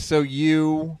 Okay, so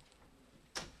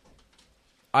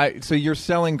so you're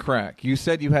selling crack. You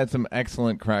said you had some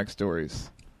excellent crack stories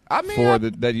I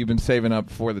mean, that you've been saving up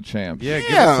for the champ. Yeah, give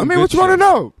us yeah. I some mean, good what you want to shit.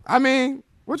 know? I mean,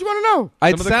 what you want to know?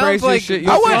 It Some of the sounds craziest like shit you-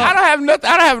 I You'll don't have nothing.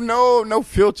 I don't have no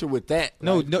filter with that.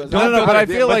 No, Like, no, because don't no, feel but I like-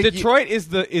 feel like you- Detroit is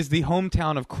the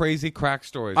hometown of crazy crack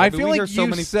stories. I mean, feel we like hear so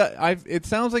many. it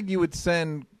sounds like you would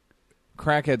send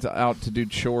crackheads out to do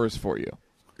chores for you.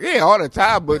 Yeah, all the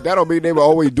time, but that don't mean they will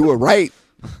always do it right.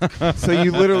 So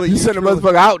you literally You send a truly-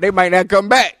 motherfucker out, they might not come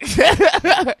back.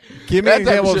 Give me that an type of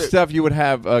example of shit. stuff you would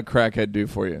have a crackhead do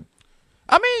for you.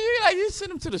 I mean, you send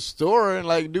them to the store and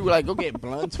like do like go get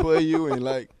blunts for you and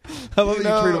like I love you that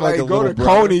know, you treat him like a go little to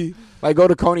brother. Coney, like go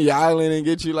to Coney Island and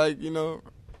get you like some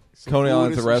Coney food Island's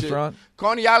and a some shit. restaurant?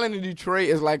 Coney Island in Detroit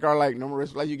is like our like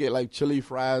numerous like you get like chili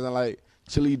fries and like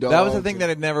chili dogs. That was the thing and- that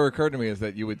had never occurred to me is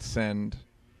that you would send.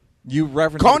 You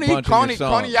referenced a bunch in your Coney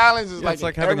song. Island is Yeah, it's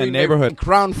like having every a neighborhood.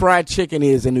 Crown Fried Chicken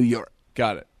is in New York.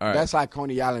 Got it. All right. That's how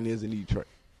Coney Island is in Detroit.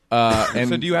 And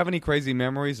So do you have any crazy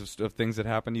memories of things that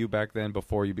happened to you back then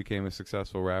before you became a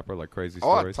successful rapper, like crazy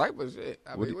All stories? type of shit.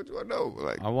 I mean, what you want to know?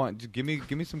 Like I want give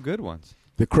me some good ones.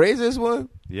 the craziest one?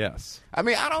 Yes. I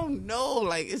mean, I don't know.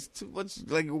 Like, it's too much,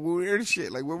 like, weird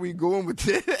shit. Like, where we going with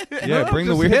this? Yeah, bring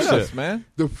the just weird hit shit. us, man.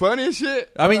 The funniest shit?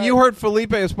 I mean, Like, you heard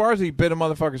Felipe Esparza bit a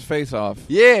motherfucker's face off.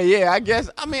 Yeah, I guess.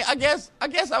 I mean, I guess I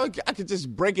could just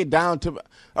break it down to.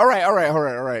 All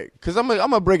right. Because I'm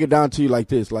gonna break it down to you like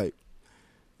this, like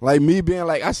me being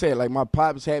like I said, like my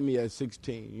pops had me at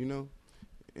 16, you know,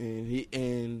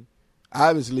 and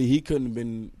obviously he couldn't have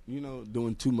been, you know,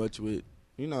 doing too much with,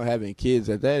 you know, having kids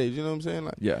at that age. You know what I'm saying?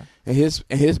 Like, Yeah. And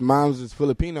his mom's is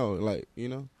Filipino, like, you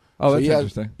know. Oh, So that's he has-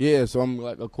 interesting. Yeah, so I'm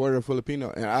like a quarter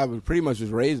Filipino, and I was pretty much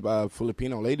was raised by a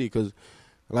Filipino lady because,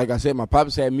 like I said, my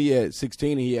pops had me at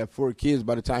 16, and he had 4 kids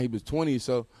by the time he was 20.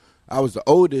 So I was the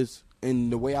oldest,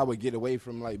 and the way I would get away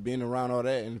from like being around all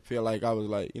that and feel like I was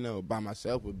like, you know, by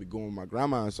myself would be going with my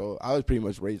grandma. And so I was pretty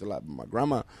much raised a lot by my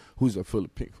grandma, who's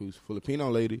Filipino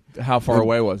lady. How far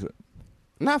away was it?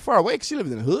 Not far away, 'cause she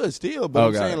lived in the hood still. But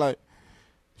I'm got saying it. like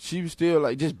she was still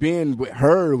like just being with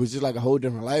her was just like a whole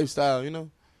different lifestyle, you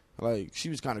know. Like she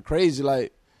was kind of crazy.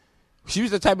 Like she was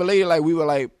the type of lady like we would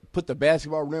like put the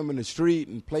basketball rim in the street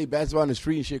and play basketball in the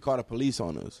street, and she'd call the police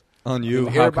on us. On you.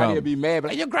 And How everybody come? would be mad, but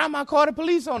like your grandma called the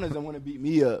police on us and want to beat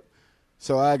me up.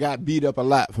 So I got beat up a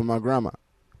lot from my grandma.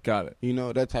 Got it. You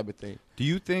know, that type of thing. Do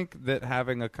you think that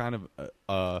having a kind of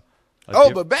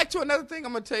But back to another thing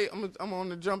I'm gonna tell you. I'm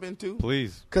gonna jump into.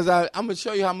 please. Because I'm going to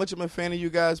show you how much I'm a fan of you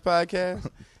guys' podcast.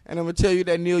 And I'm going to tell you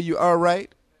that, Neil, you are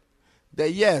right.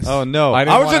 That yes. Oh no! I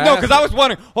didn't was wanna just no ask because I was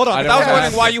wondering. Hold on, I 'cause didn't I was wanna wondering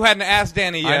ask why it. you hadn't asked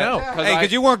Danny yet. I know, Hey,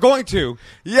 because you weren't going to.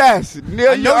 Yes. Neil,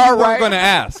 I you know are you weren't right. going to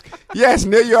ask. Yes,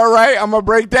 Neil, you are right. I'm going to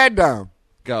break that down.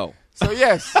 Go. So,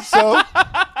 yes. So,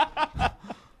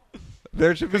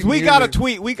 There should be Because we got a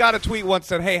tweet. We got a tweet once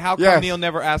said, "Hey, how come Yes. Neil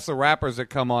never asks the rappers that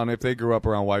come on if they grew up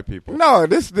around white people?" no,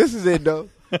 this is it, though.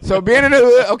 So, being in the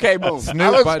hood, okay, boom.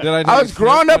 Snoop, I was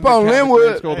growing up on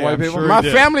Linwood. Hey, I'm sure My he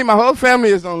did. family, my whole family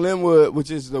is on Linwood,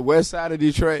 which is the west side of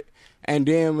Detroit. And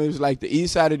then it was like the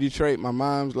east side of Detroit. My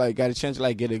mom's like got a chance to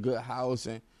like get a good house,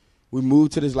 and we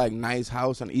moved to this like nice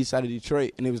house on the east side of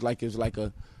Detroit. And it was like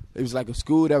a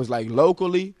school that was like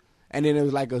locally, and then it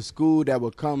was like a school that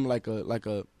would come like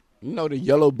a you know the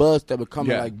yellow bus that would come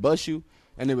and like bus you,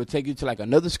 and it would take you to like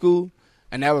another school,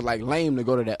 and that was like lame to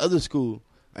go to that other school.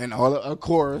 And of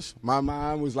course, my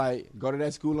mom was like, go to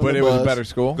that school on But the it bus. was a better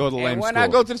school. Go to the lame And when school. I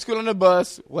go to the school on the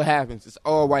bus, what happens? It's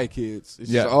all white kids. It's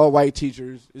just all white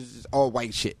teachers. It's just all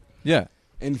white shit. Yeah.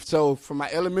 And so from my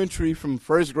elementary, from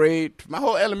first grade, my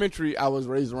whole elementary, I was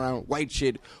raised around white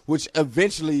shit, which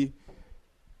eventually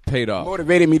Paid off.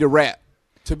 motivated me to rap,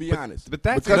 to be honest. but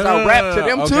that's- because No, I rapped to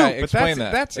them okay, too. Explain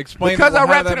that's- that. Explain Because how I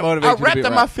rapped that to them. I motivated you to rapped be at a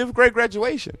my rapper. 5th grade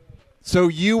graduation. So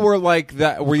you were like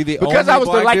that? Were you the Because only I was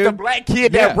black the dude? black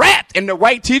kid Yeah. that rapped, and the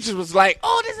white teachers was like,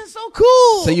 "Oh, this is so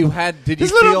cool." So you had? Did you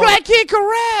this little feel? black kid can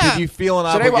rap. Did you feel an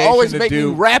So they obligation would always to make do?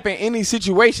 me rap in any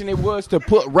situation it was to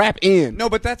put rap in. No,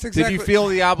 but that's exactly. Did you feel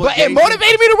the But obligation? it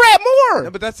motivated me to rap more.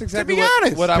 No, but that's exactly be what,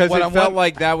 honest. what I because what it I'm felt wondering.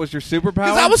 like that was your superpower.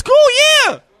 Because I was cool,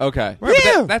 yeah. Okay. Right, but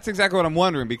Yeah. that's exactly what I'm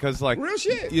wondering because, like, Real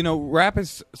shit. You know, rap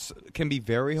can be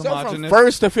very So from homogenous.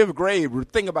 1st to 5th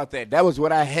grade, think about that. That was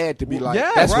what I had to be like.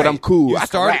 yeah, that's what Right. I'm cool. You I can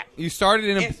started. rap. You started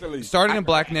in Instantly. a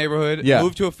black neighborhood. Yeah.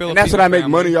 Moved to a Filipino. And that's what I make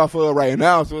family. money off of right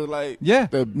now. So it's like Yeah.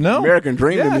 the No. American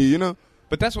dream to Yes. me, you know?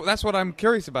 But that's what I'm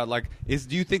curious about. Like, do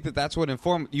you think that that's what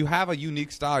informed? You have a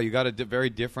unique style. You got a very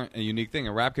different and unique thing.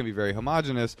 And rap can be very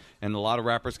homogenous, and a lot of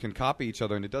rappers can copy each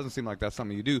other. And it doesn't seem like that's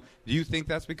something you do. Do you think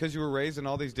that's because you were raised in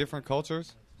all these different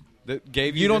cultures that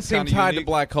gave you? You don't this seem kinda tied to unique-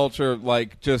 black culture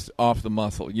like just off the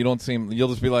muscle. You don't seem. You'll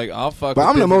just be like, I'll fuck. But with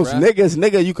I'm the Dizzee most Rascal.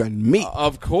 nigga you can meet.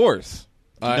 Of course.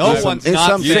 No I- one's in not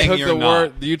some You saying took you're the not.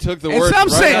 word. You took the In words some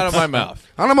right sense. out of my mouth.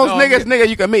 I'm the most No, nigga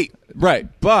you can meet. Right,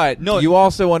 but No. you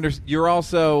also You're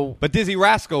also. But Dizzee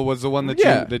Rascal was the one that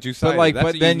Yeah, you cited. but like, That's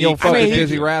but a then unique you'll fuck thing. with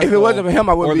he- Dizzee Rascal. If it wasn't for him,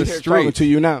 I or wouldn't the be here talking streets. to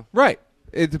you now. Right.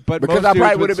 But Because most I dudes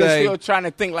probably would have been say- still trying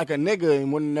to think like a nigga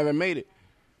and wouldn't never made it.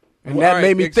 And Well, that all right,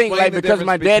 made me think explain like the because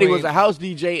my difference daddy between- was a house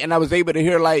DJ and I was able to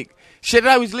hear like shit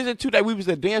that I was listening to that we was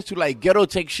to dance to like ghetto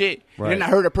take shit. Right. And then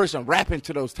I heard a person rapping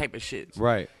to those type of shits.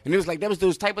 Right. And it was like that was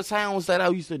those type of sounds that I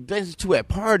used to dance to at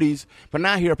parties, but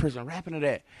now I hear a person rapping to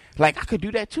that. Like I could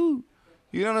do that too.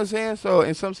 You know what I'm saying? So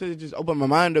in some sense it just opened my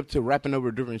mind up to rapping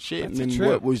over different shit That's a and then trip.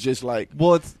 what was just like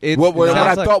Well, it's what Nas-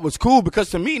 I like- thought was cool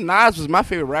because to me Nas was my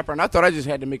favorite rapper and I thought I just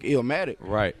had to make Illmatic.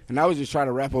 Right. And I was just trying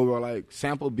to rap over like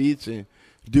sample beats and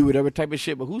do whatever type of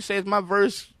shit. But who says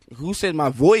my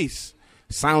voice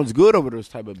sounds good over those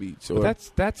type of beats. Or, But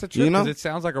that's a trip You know? because it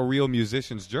sounds like a real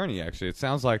musician's journey. Actually, it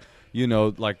sounds like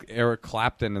like Eric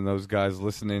Clapton and those guys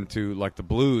listening to like the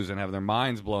blues and having their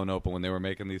minds blown open when they were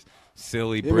making these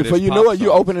silly yeah, British. before you pop know it, you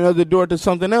songs. open another door to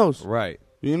something else. Right.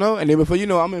 You know, and then before you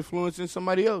know, I'm influencing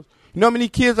somebody else. You know how many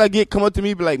kids I get come up to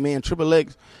me be like, "Man, Triple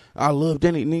X, I love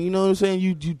Danny." You know what I'm saying?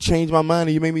 You changed my mind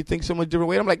and you made me think so much different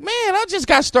way. I'm like, man, I just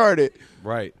got started.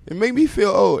 Right. It made me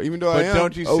feel old, even though I But am.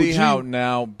 don't you OG. see how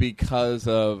now, because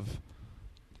of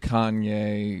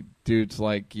Kanye, dudes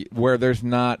like where there's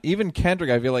not even Kendrick,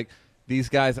 I feel like these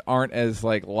guys aren't as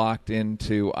like locked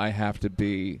into I have to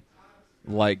be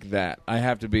like that. I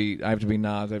have to be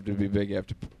Nas, I have to be Big, I have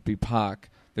to be Pac.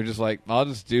 They're just like,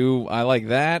 I like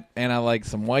that, and I like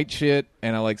some white shit,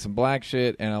 and I like some black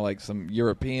shit, and I like some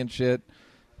European shit.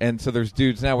 And so there's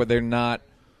dudes now where they're not.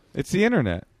 It's the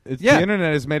internet. The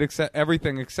internet has made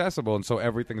everything accessible, and so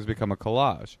everything has become a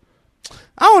collage.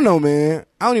 I don't know, man.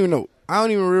 I don't even know. I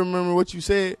don't even remember what you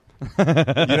said. You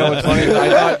know what's funny? I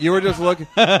thought you were just looking.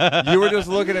 You were just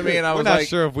looking at me, and I was We're not like,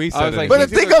 sure if we I said was it. like, But to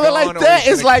he's think either of it gone like or that,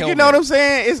 he's it's gonna like, kill you know me. what I'm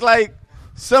saying? It's like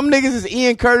some niggas is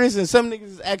Ian Curtis and some niggas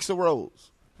is Axl Rose.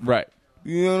 Right.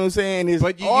 You know what I'm saying? It's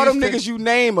But you all them used to- niggas you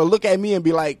name or look at me and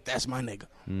be like, that's my nigga.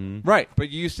 Right, but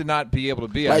you used to not be able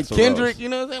to be Like Axl Kendrick, Rose. you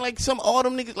know what I'm saying? Like all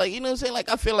them niggas, like, you know what I'm saying? Like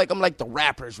I feel like I'm like the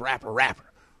rapper's rapper.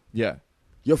 Yeah.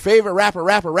 Your favorite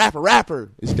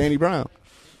rapper is Danny Brown.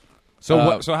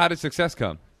 So so how did success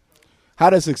come? How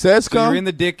does success So come? you're in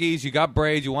the Dickies, you got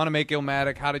braids, you want to make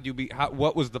Illmatic. How did you be?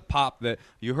 What was the pop that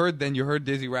you heard? Then you heard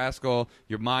Dizzee Rascal.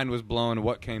 Your mind was blown.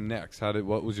 What came next?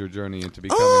 What was your journey into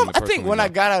becoming? The I person think we when know? I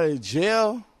got out of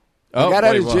jail, Oh, I got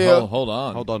out of jail. Hold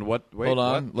on. Hold on. What? Wait, Hold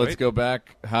on. what? Let's Wait. go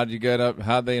back. How'd you get up?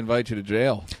 How'd they invite you to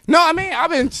jail? No, I mean,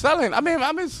 I've been selling. I've been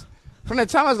from the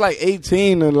time I was like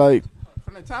 18 and like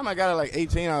from the time I got out like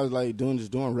 18, I was like doing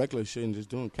reckless shit and just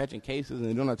catching cases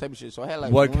and doing that type of shit. So I had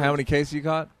like How many cases you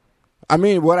got? I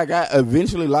mean, what I got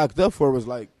eventually locked up for was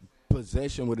like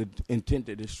possession with an intent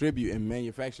to distribute and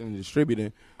manufacturing and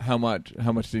distributing. How much?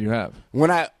 How much did you have?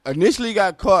 When I initially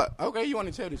got caught, okay, you want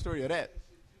to tell the story of that?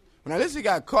 When I initially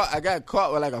got caught, I got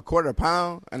caught with like a quarter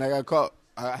pound, and I got caught.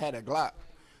 I had a Glock,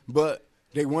 but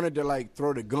they wanted to like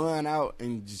throw the gun out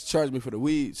and just charge me for the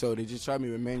weed, so they just charged me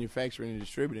with manufacturing and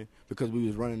distributing because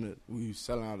we was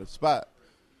selling out the spot.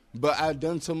 But I'd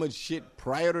done so much shit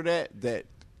prior to that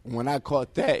when I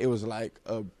caught that, it was like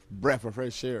a breath of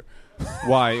fresh air.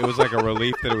 Why? It was like a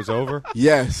relief that it was over.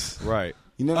 Yes. Right.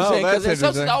 You know what Oh, I'm saying? that's Because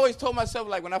interesting. I always told myself,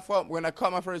 like, when I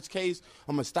caught my first case,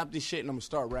 I'm going to stop this shit and I'm going to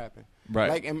start rapping. Right.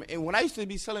 Like, and when I used to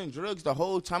be selling drugs, the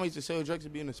whole time I used to sell drugs,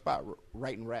 I'd be in the spot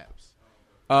writing raps.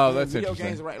 Oh, that's video interesting.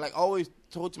 games, right? Like, always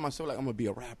told to myself, like, I'm going to be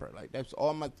a rapper. Like, that's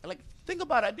all my, like, think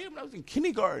about it. I did when I was in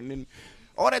kindergarten and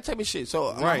all that type of shit.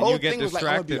 So my Right, whole you get thing was like, I'm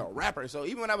going to be a distracted. rapper. So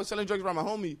even when I was selling drugs around my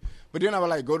homie, but then I would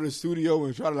like go to the studio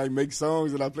and try to like make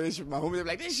songs and I play shit with my homies. They'd be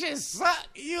like, this shit suck.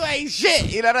 You ain't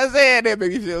shit. You know what I'm saying? That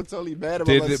made me feel totally bad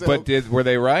about myself. Were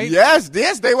they right? Yes,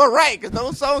 they were right because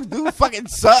those songs do fucking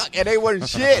suck and they weren't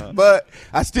shit. But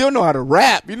I still know how to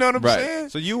rap. You know what I'm Right. saying?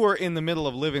 So you were in the middle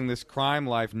of living this crime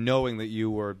life, knowing that you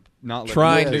were not living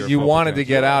Trying up to, your you full wanted to potential.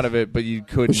 get out of it, but you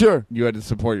couldn't. For sure. You had to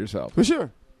support yourself. For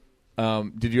sure.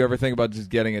 Did you ever think about just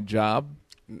getting a job?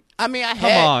 I mean, I Come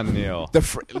had on, Neil.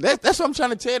 that's what I'm trying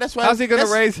to tell you. That's why. How's he going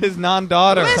to raise his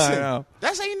non-daughter? Listen, I know.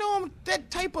 that's how you know I'm that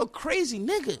type of crazy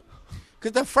nigga.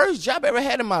 Because the first job I ever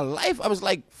had in my life, I was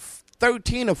like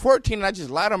 13 or 14, and I just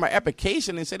lied on my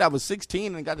application and said I was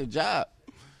 16 and got the job.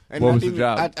 And What I was the didn't-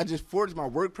 job? I just forged my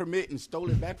work permit and stole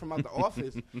it back from out the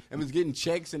office and was getting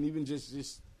checks and even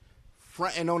just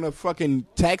fronting on the fucking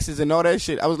taxes and all that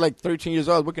shit. I was like 13 years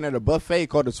old. I was working at a buffet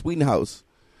called the Sweeten House.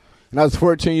 And I was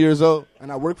 14 years old,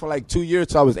 and I worked for like 2 years,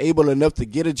 so I was able enough to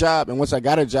get a job. And once I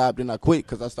got a job, then I quit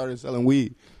because I started selling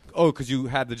weed. Oh, because you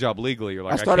had the job legally. You're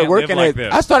like, I started can't working live like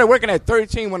at this. I started working at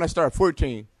 13 when I started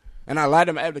 14, and I lied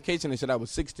on my application and said I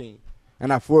was 16,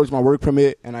 and I forged my work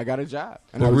permit and I got a job.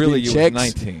 And I Well, was really, you getting were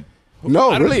checks. 19. No,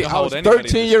 I don't really, know I how was old anybody in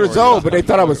 13 this years story old, is. but they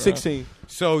thought I was 16.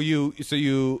 So you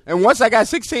And once I got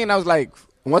 16, I was like.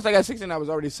 Once I got 16, I was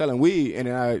already selling weed, and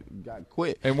then I got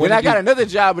quit. And And when then I did got you- another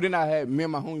job, but then I had me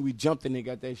and my homie, we jumped and they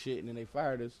got that shit, and then they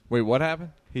fired us. Wait, what happened?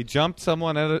 he jumped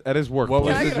someone at his workplace What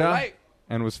was Can I the get a job? light?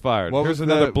 and was fired. What Here's was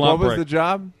another the blunt What was break. the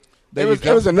job? that It you was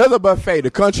jumped- another buffet, the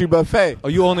country buffet. Oh,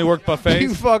 you only work buffets?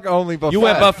 You fuck only buffet. You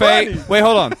went buffet. funny. Wait,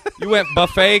 hold on. You went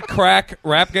buffet crack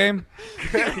rap game?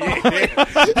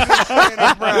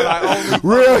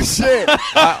 Real shit.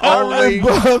 I only-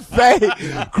 went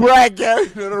buffet, crack game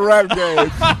to the rap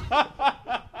game.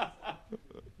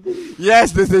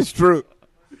 Yes, this is true.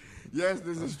 Yes,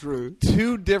 this is true.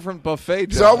 2 different buffet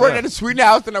jobs. So I worked at the Sweetie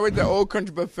House, and I went to Old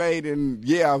Country Buffet, and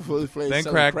I was fully fledged. Then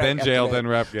selling crack, then after jail, that. then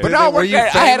rap game. But no, Were you I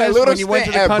had a famous little when you went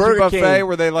to stint the at country Burger buffet? King.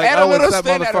 Were they like, I had a oh, little what's that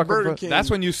stint at a motherfucker? Burger King.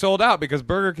 That's when you sold out because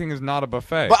Burger King is not a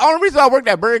buffet. But the only reason I worked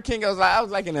at Burger King, I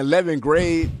was like in 11th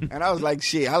grade, and I was like,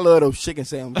 shit, I love those chicken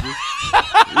sandwiches.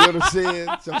 You know what I'm saying?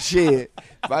 So shit,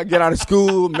 if I get out of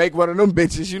school, make one of them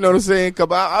bitches, you know what I'm saying? Cause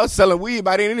I was selling weed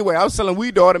by then anyway. I was selling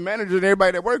weed to all the managers and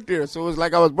everybody that worked there. So it was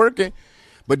like I was working.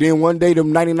 But then one day,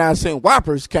 them 99-cent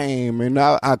Whoppers came, and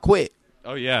I quit.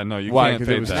 Oh yeah, no, you Why? can't 'Cause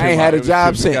fake it was that. I ain't had a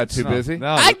job You got since. too busy? No,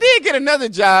 I did get another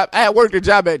job. I had worked a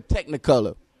job at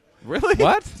Technicolor. really?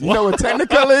 What? You know what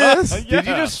Technicolor is? Did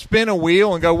you just spin a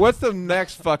wheel and go, what's the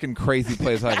next fucking crazy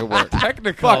place I could work?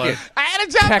 Technicolor. Fuck it. I had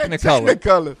a job Technicolor. at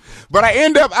Technicolor. But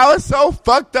I was so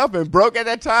fucked up and broke at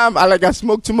that time. I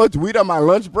smoked too much weed on my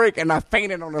lunch break, and I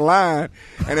fainted on the line,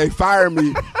 and they fired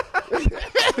me.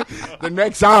 The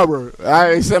next hour,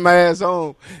 I sent my ass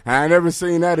home. I ain't never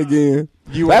seen that again.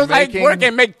 You That were was like making- work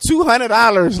and make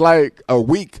 $200 like a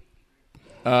week.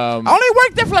 I only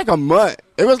worked there for like a month.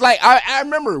 It was like I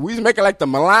remember we was making like the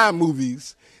Milan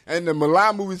movies, and the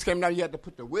Milan movies came down. You had to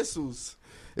put the whistles.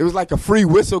 It was like a free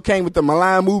whistle came with the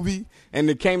Milan movie, and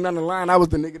it came down the line. I was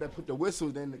the nigga that put the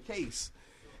whistles in the case,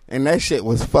 and that shit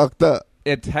was fucked up.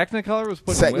 At Technicolor was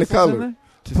putting whistles in there? Technicolor.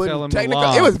 To sell them Technicolor.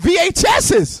 Milan. It was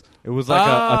VHSs. It was like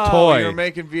a Oh, toy. You were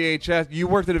making VHS. You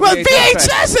worked at a Well, VHS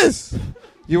factory. VHSs.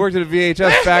 You worked at a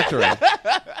VHS factory.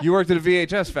 You worked at a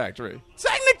VHS factory.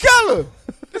 Technicolor.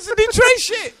 This is Detroit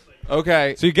shit.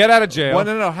 Okay. So you get out of jail. Well,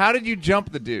 no. How did you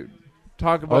jump the dude?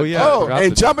 Talk about. Oh, yeah. I Oh, forgot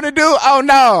and to- jumping the dude? Oh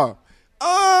no.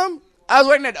 I was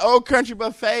working at the Old Country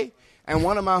Buffet, and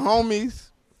one of my homies,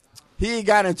 he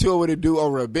got into it with a dude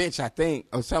over a bitch, I think,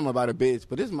 or something about a bitch.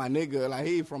 But this is my nigga, like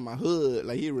he from my hood,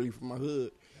 like he really from my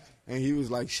hood, and he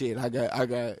was like, shit, I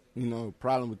got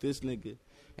problem with this nigga.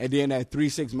 And then that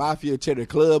 3-6 Mafia Tear the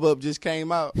Club Up just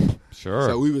came out. Sure.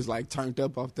 So we was like turned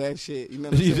up off that shit. You know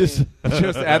what I'm You saying?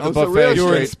 Just at the On some buffet. real You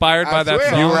were shit. inspired by I that swear.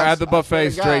 song? You were I at the swear buffet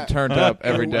to straight God. turned up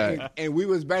every day. And we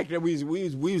was back there. We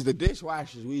was the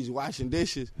dishwashers. We was washing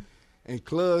dishes, and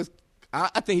clubs.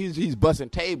 I think he's busting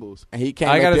tables, and he came.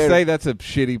 I back gotta there. say that's a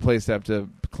shitty place to have to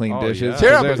clean Oh, dishes. yeah. 'cause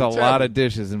Terrible, There's a lot terrible. of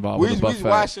dishes involved we with the was buffet.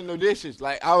 washing the dishes.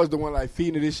 Like I was the one like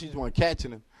feeding the dishes. She's the one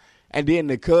catching them, and then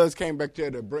the cuz came back there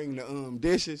to bring the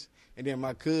dishes, and then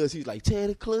my cuz he's like, tear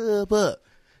the club up,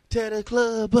 tear the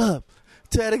club up.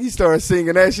 He started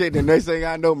singing that shit. The next thing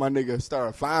I know, my nigga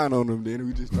started firing on him. Then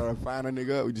we just started firing a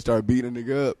nigga up. We just started beating a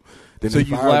nigga up. Then So they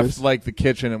you fired left us. like the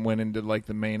kitchen and went into like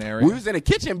the main area. We was in the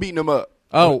kitchen beating him up.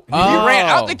 Oh, He ran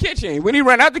out the kitchen. When he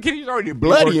ran out the kitchen, he was already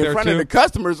bloody worked in there front too? of the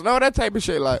customers and all that type of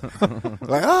shit. Like,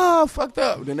 oh, fucked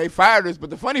up. Then they fired us. But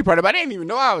the funny part about it, I didn't even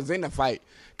know I was in the fight.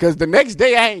 Because the next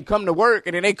day I ain't come to work,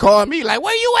 and then they called me like,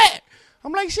 where you at?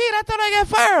 I'm like, shit, I thought I got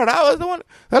fired. I was the one.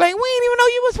 They're like, we didn't even know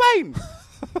you was fighting.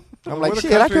 I'm like, What a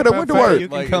shit, I country could have went to buffet. work. You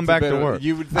can come it's a back bit to of- work.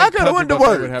 You would think I could have went to country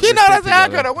buffet work. would have You their know what I'm shit saying? I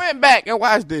together. could have went back and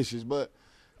washed dishes, but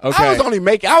Okay. I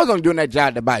was only doing that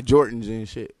job to buy Jordans and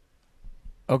shit.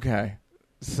 Okay.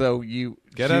 So you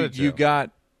Get out of jail.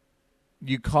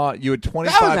 you had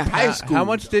 25 That was in high pounds. school.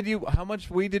 How much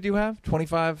weed did you have?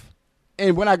 25?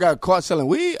 And when I got caught selling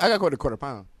weed, I got caught a quarter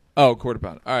pound. Oh, quarter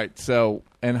pound. All right. So,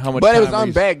 and how much But it was time were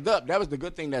you- unbagged up. That was the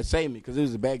good thing that saved me because it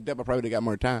was bagged up. I probably got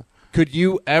more time. Could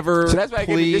you ever So that's why I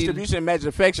gave me plead- distribution and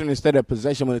manufacturing instead of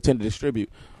possession with intent to distribute.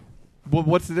 Well,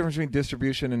 what's the difference between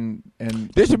distribution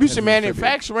and Distribution and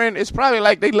manufacturing, it's probably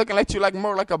like they looking at you like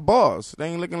more like a boss. They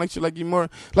ain't looking at you like you more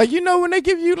like when they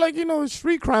give you like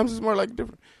street crimes is more like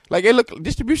different. Like they look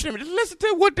distribution. Listen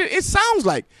to what it sounds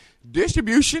like.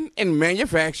 Distribution and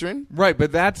manufacturing, Right,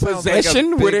 but that sounds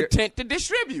possession like a with bigger- intent to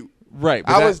distribute. Right,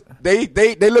 but I that- was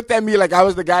they looked at me like I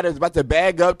was the guy that was about to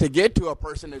bag up to get to a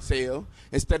person to sell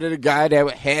instead of the guy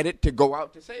that had it to go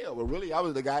out to sell. But really, I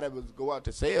was the guy that was go out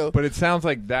to sell. But it sounds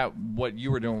like that what you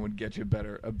were doing would get you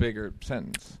a bigger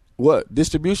sentence. What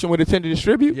distribution with intent to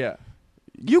distribute? Yeah.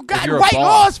 You got you're a white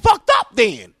boss. laws fucked up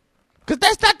then, because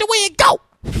that's not the way it go.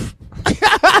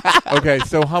 Okay,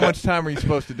 so how much time are you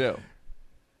supposed to do?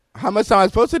 How much time I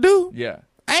supposed to do? Yeah.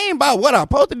 I ain't about what I'm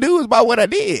supposed to do. It's about what I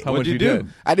did. How What'd much you do? did?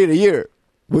 I did a year,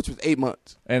 which was 8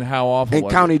 months And how often in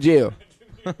was county jail.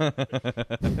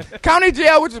 County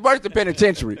jail, which is worse than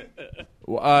penitentiary. it?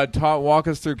 Walk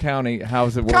us through county.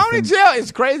 How's it working? County jail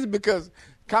is crazy because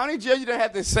county jail you don't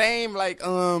have the same like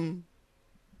the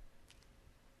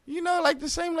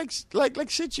same like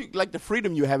shit you like the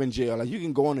freedom you have in jail. Like you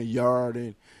can go in a yard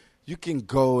and you can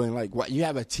go and like you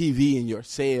have a TV in your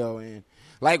cell and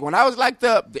like when I was locked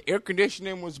up, the air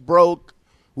conditioning was broke.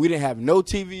 We didn't have no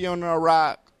TV on our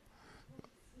rock.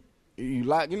 You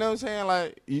lock. You know what I'm saying?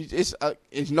 Like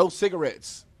it's no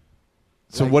cigarettes.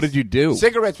 So Like, what did you do?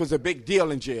 Cigarettes was a big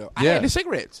deal in jail. I Yeah. had the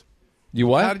cigarettes. You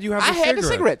what? How did you have I the had the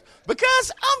cigarette? cigarettes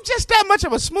because I'm just that much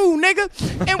of a smooth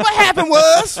nigga. And what happened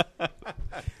was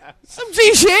some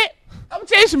G shit. I'm gonna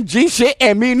tell you some G shit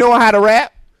and me knowing how to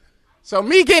rap. So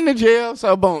me getting to jail.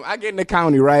 So boom, I get in the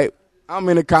county, right? I'm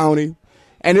in the county.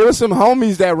 And there was some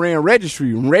homies that ran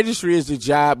registry. And registry is the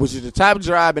job, which is the top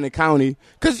job in the county.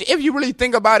 Because if you really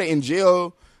think about it in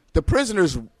jail, the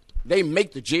prisoners, they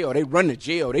make the jail. They run the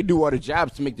jail. They do all the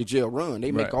jobs to make the jail run.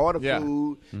 They make Right. all the Yeah.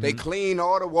 food. They clean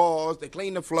all the walls. They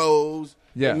clean the floors.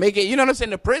 Yeah. They make it, you know what I'm saying?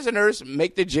 The prisoners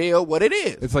make the jail what it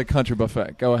is. It's like country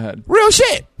buffet. Go ahead. Real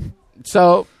shit.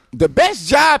 So the best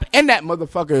job in that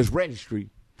motherfucker is registry.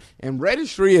 And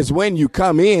registry is when you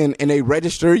come in and they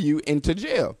register you into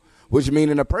jail. Which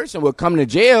means a person will come to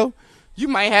jail. You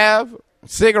might have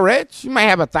cigarettes. You might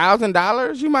have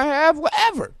 $1,000. You might have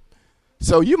whatever.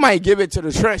 So you might give it to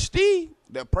the trustee,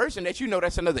 the person that you know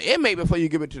that's another inmate, before you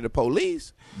give it to the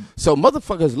police. So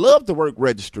motherfuckers love to work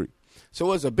registry. So it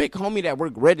was a big homie that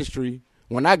worked registry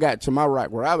when I got to my rock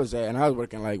where I was at, and I was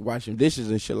working like washing dishes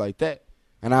and shit like that.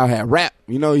 And I had rap.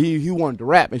 You know, he wanted to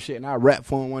rap and shit, and I rapped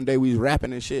for him one day. We was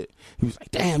rapping and shit. He was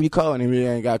like, damn, you calling him?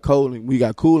 And got cold, and we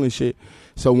got cool and shit.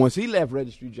 So once he left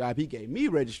registry job, he gave me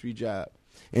registry job.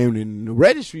 And in the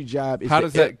registry job is How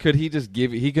does that? Could he just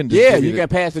give you? He can. Just yeah, give you can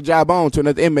pass the job on to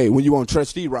another inmate when you on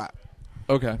trustee rock.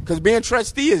 Okay. Because being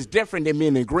trustee is different than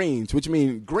being in greens, which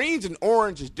means greens and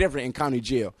orange is different in county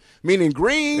jail. Meaning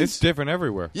greens. It's different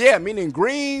everywhere. Yeah, meaning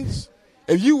greens.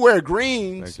 If you wear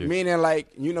greens, Thank you. meaning like,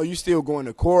 you know, you still going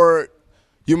to court.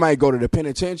 You might go to the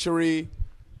penitentiary.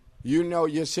 You know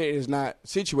your shit is not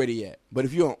situated yet. But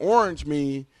if you're an orange,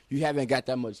 mean you haven't got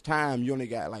that much time. You only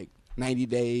got like 90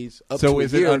 days. Up So to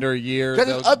is a it year. under a year? Because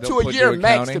it's up to a year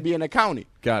max to be in the county.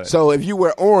 Got it. So if you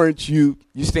wear orange, you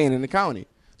staying in the county.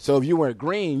 So if you wear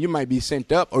green, you might be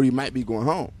sent up or you might be going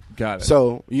home. Got it.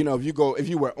 So, you know, if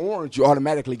you wear orange, you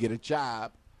automatically get a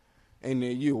job, and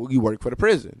then you work for the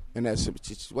prison in that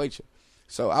situation.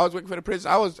 So I was working for the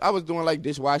prison. I was doing like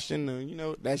dishwashing, you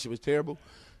know, that shit was terrible.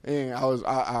 And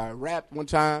I rapped one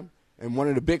time, and one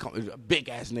of the big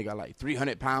ass nigga, like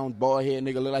 300 pounds, bald head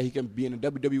nigga, look like he can be in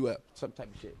the WWF, some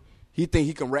type of shit. He think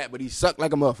he can rap, but he suck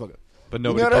like a motherfucker. But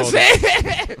nobody You know what I'm told him.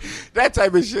 saying? That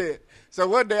type of shit. So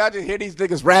one day I just hear these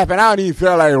niggas rapping. I don't even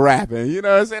feel like rapping. You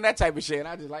know what I'm saying? That type of shit. And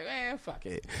I just like, man, fuck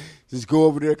it. Just go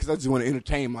over there because I just want to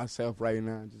entertain myself right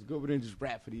now. Just go over there and just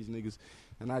rap for these niggas.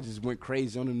 And I just went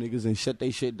crazy on them niggas and shut they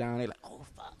shit down. They like, oh,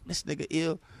 fuck, this nigga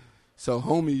ill. So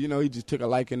homie, you know, he just took a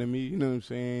liking to me. You know what I'm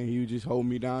saying? He would just hold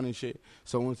me down and shit.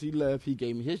 So once he left, he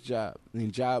gave me his job.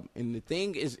 And the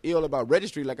thing is ill about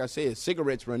registry, like I said,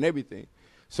 cigarettes run everything.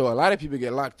 So a lot of people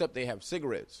get locked up, they have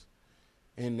cigarettes.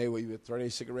 And they will either throw their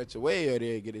cigarettes away or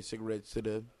they get their cigarettes to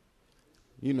the,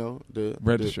 you know, the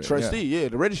Registry, trustee, yeah,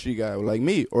 the registry guy like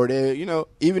me. Or they, you know,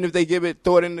 even if they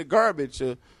throw it in the garbage,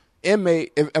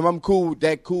 inmate, if I'm cool with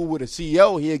a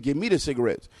CEO, he'll give me the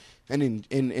cigarettes. And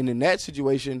in that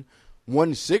situation,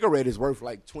 one cigarette is worth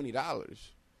like $20.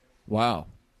 Wow.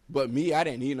 But me, I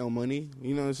didn't need no money.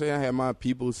 You know what I'm saying? I had my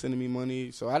people sending me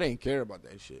money, so I didn't care about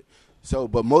that shit. So,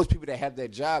 but most people that have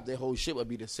that job, their whole shit would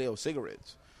be to sell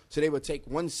cigarettes. So they would take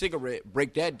one cigarette,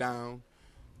 break that down,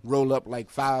 roll up like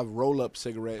 5 roll-up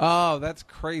cigarettes, Oh, that's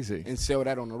crazy. and sell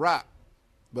that on the rock.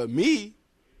 But me,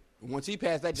 once he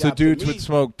passed that So job dudes to me, would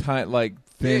smoke thin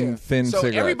yeah. cigarettes. So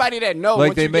everybody that know, Like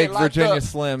once they you make get locked Virginia up,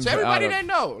 Slims So everybody out of- that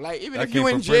know, like even That if you came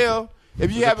in from jail,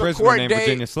 if you There's have a a prisoner court named date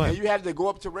Virginia Slim. and you have to go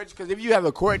up to registry, because if you have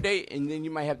a court date and then you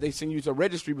might have they send you to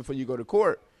registry before you go to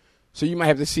court. So you might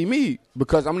have to see me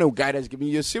because I'm the guy that's giving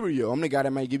you your cereal. I'm the guy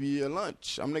that might give you your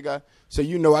lunch. I'm the guy. So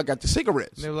you know I got the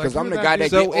cigarettes They were like, because I'm "Who the that guy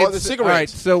dude?" that get all the cigarettes. All right,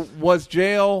 so was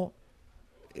jail?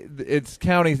 It's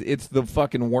counties. It's the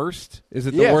fucking worst. Is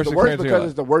it the Yeah, worst? it's the worst in because Canada?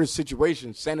 it's the worst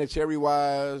situation, sanitary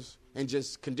wise and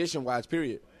just condition wise.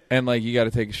 Period. And like you got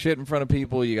to take a shit in front of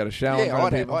people. You got to shower in Yeah, front all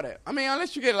of that, people. all that. I mean,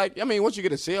 unless you get once you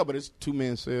get a cell, but it's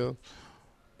 2-man cell.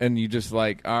 And you just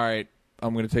like, all right,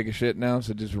 I'm gonna take a shit now.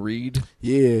 So just read.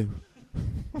 Yeah.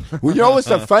 Well, you know what's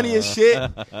the funniest shit? You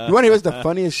want to hear what's the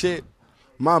funniest shit?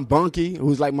 My bunkie,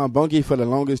 who's like my bunkie for the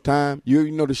longest time. You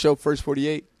know the show First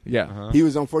 48? Yeah. He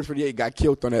was on First 48, got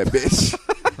killed on that bitch.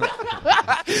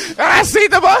 And I see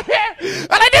them on here.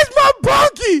 I'm like, this my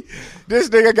bunkie. This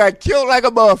nigga got killed like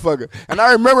a motherfucker. And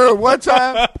I remember one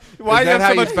time. Why Is you that have how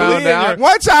so you much found glee in out? your-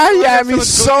 One time he Why had you have me so much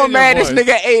so glee in your mad. This voice?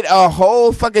 nigga ate a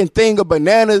whole fucking thing of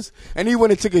bananas, and he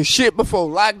went and took a shit before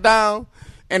lockdown,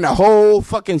 and the whole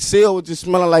fucking cell was just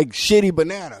smelling like shitty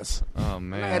bananas. Oh I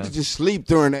man. had to just sleep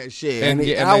during that shit, And and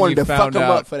you- and I then wanted you to fuck found him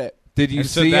out- up for that. Did you And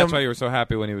so see that's him? why you were so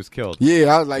happy when he was killed.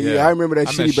 Yeah, I was like, yeah, I remember that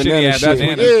I'm shitty a banana shitty-ass shit.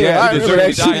 banana. Yeah, I you remember that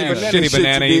deserve to die, shitty you banana shitty shit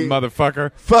banana you eating did.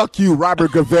 motherfucker. Fuck you,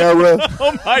 Robert Guevara.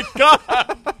 Oh my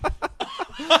god.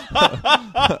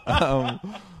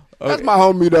 That's my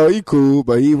homie though. He cool,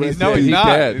 but he He's not. he's not.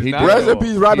 dead. He's He not. Rest in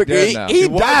peace, Robert. He dead He, now. he He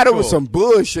was died over cool. some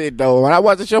bullshit though. When I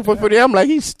watched the show for them, I'm like,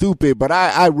 he's stupid. But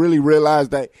I really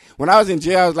realized that when I was in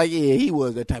jail, I was like, yeah, he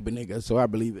was that type of nigga. So I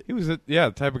believe it. He was the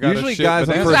type of guy. Usually that shit guys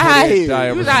on bananas. He was first out hit here. die He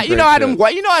over was some out, you great know how shit. them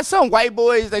white, you know how some white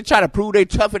boys they try to prove they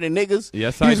tougher than niggas.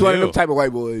 Yes, he I was one of do. them type of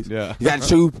white boys. Yeah. You got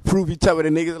to prove you tougher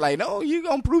than niggas. Like, no, you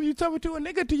gonna prove you tougher to a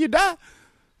nigga till you die.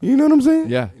 You know what I'm saying?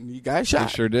 Yeah. And he got He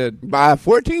shot sure did. by a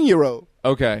 14-year-old.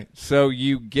 Okay, so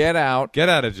you get out. Get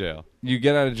out of jail. You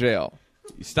get out of jail.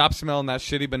 You stop smelling that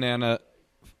shitty banana.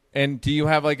 And do you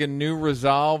have like a new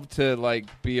resolve to like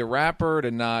be a rapper, to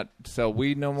not sell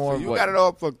weed no more? So you What- got it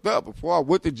all fucked up. Before I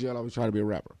went to jail, I was trying to be a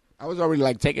rapper. I was already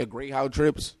like taking Greyhound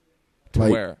trips. to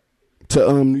like, where?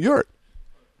 To New York.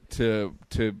 To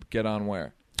get on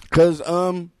where? Cause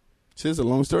this is a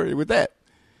long story with that.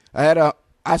 I had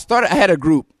a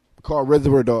group called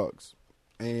Reservoir Dogs,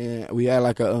 and we had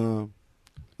like a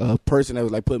person that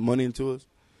was like putting money into us,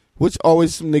 which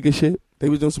always some nigga shit. They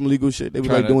was doing some legal shit. They was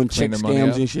Trying like to doing clean check their money scams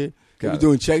up? and shit. They Got was it.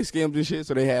 doing check scams and shit,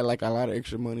 so they had like a lot of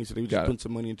extra money. So they was Got just it. putting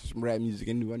some money into some rap music,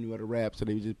 and I knew how to rap, so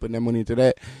they was just putting that money into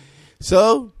that.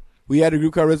 So we had a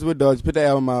group called Reservoir Dogs, put the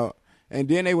album out, and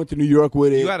then they went to New York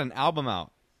with it. You had an album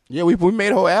out. Yeah, we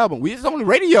made a whole album. We was on the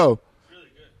radio.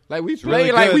 Like we played,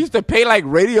 really like good. we used to pay like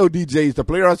radio DJs to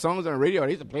play our songs on the radio. They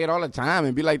used to play it all the time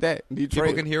and be like that in Detroit.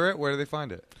 People can hear it. Where do they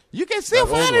find it? You can still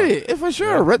That old find one. it for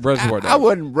sure. Yeah, Reservoir I Dogs.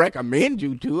 wouldn't recommend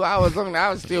you to. I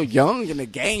was still young in the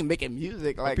game making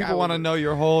music. Like People want to know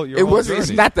your whole. It was. It's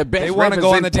journey. not the best They want to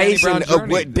go on the Danny Brown representation of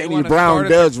journey. what They Danny wanna Brown start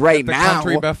does at right the now.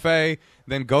 Country buffet,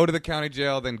 then go to the county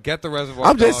jail, then get the Reservoir.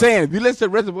 I'm just Dogs. saying, if you listen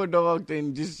to Reservoir Dogs,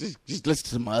 then just listen to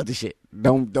some other shit.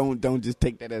 Don't just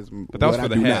take that as. But that was what for I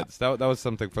the do now. heads. That was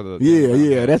something for the.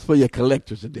 Yeah, that's for your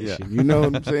collector's edition. Yeah. You know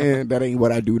what I'm saying? That ain't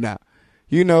what I do now.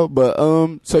 You know, but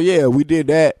so yeah, we did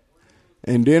that,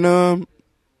 and then I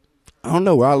don't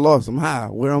know where I lost. I'm high.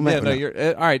 Where I'm Yeah, at? no, now.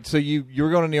 you're all right. So you were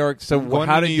going to New York. So Going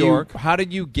how to did New York. How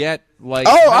did you get like?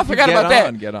 Oh, how I did you forgot get about that.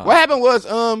 on, Get on. What happened was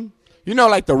you know,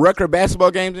 like the Rucker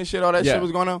basketball games and shit. All that Yeah. shit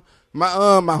was going on. My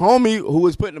homie who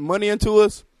was putting the money into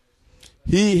us,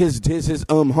 his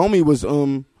homie was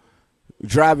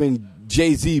driving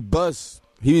Jay-Z bus.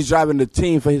 He was driving the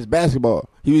team for his basketball.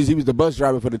 He was the bus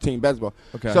driver for the team basketball.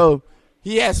 Okay. So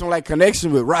he had some like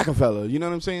connection with Rockefeller. You know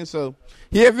what I'm saying? So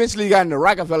he eventually got into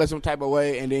Rockefeller some type of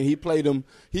way, and then he played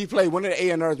one of the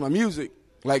A&Rs, my music,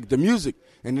 like the music.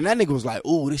 And then that nigga was like,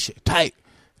 "Ooh, this shit tight."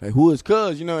 Like, who is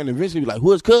Cuz? You know, and eventually he was like,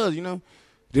 "Who is Cuz?" You know.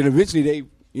 Then eventually they, you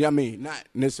know what I mean, not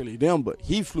necessarily them, but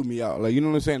he flew me out. Like, you know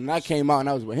what I'm saying? And I came out and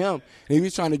I was with him, and he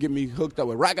was trying to get me hooked up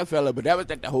with Rockefeller, but that was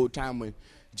like the whole time when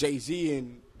Jay-Z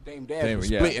and Dame Dash were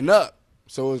Yeah. splitting up.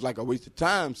 So it was like a waste of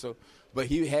time. So, but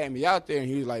he had me out there, and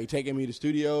he was like taking me to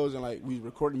studios, and like we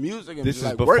recording music, and This just is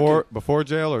like before working.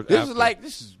 jail or This after?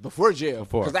 is before jail,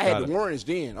 Before, because I had got the it. warrants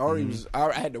then.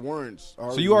 I had the warrants.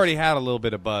 So you already had a little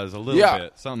bit of buzz, a little Yeah,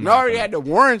 bit. Something. I already happened. had the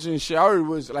warrants and shit. I already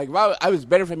was like, I was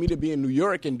better for me to be in New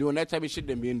York and doing that type of shit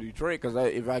than be in Detroit. Because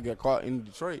if I got caught in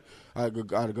Detroit, I'd go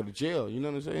to jail. You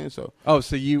know what I'm saying? So,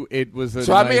 it was a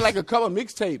so I nice- made like a couple of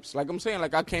mixtapes. Like I'm saying,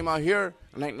 like I came out here,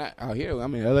 like not out here.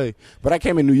 I'm in LA, but I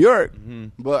came in New York.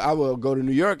 But I will go to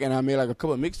New York and I made like a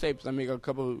couple of mixtapes. I made a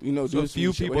couple, you know, So do a few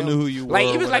some shit people with knew him. who you Like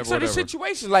were, it was like whatever, certain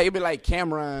situations. Like it'd be like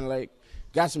Cameron, like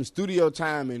got some studio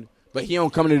time but he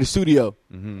don't come into the studio.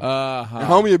 And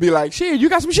homie would be like, "Shit, you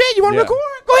got some shit you want to Yeah. record?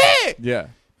 Go ahead." Yeah.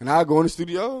 And I'll go in the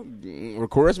studio,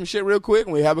 record some shit real quick,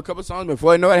 and we have a couple songs.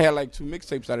 Before I know it, I had like 2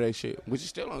 mixtapes out of that shit, which is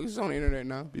still on. It's on the internet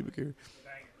now. People care.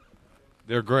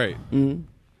 They're great.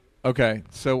 Okay,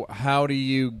 so how do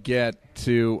you get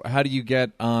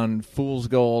on Fool's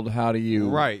Gold? How do you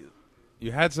Right.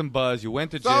 You had some buzz. You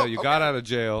went to So, jail. You got okay. out of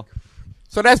jail.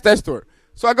 So that's that story.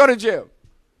 So I go to jail.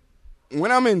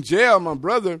 When I'm in jail, my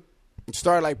brother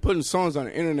started like putting songs on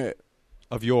the internet.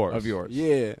 Of yours.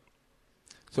 Yeah.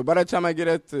 So by the time I get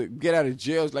out of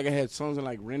jail, it's like I had songs on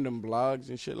like random blogs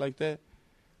and shit like that.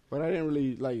 But I didn't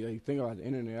really like think about the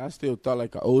internet. I still thought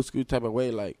like an old school type of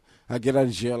way. Like I get out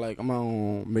of jail, like I'm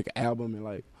gonna make an album and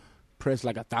like press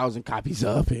like 1,000 copies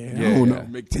up and I don't know,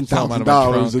 make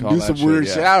 $10,000 and do some weird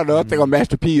shit. I don't know. I think I'm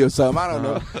Master P or something. I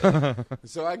don't know.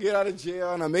 So I get out of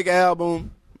jail and I make an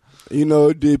album. You know,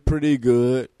 it did pretty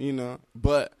good. You know,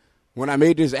 but when I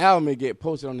made this album, it get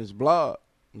posted on this blog,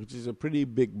 which is a pretty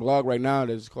big blog right now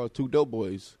that's called Two Dope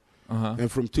Boys.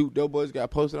 And from Two Dope Boys got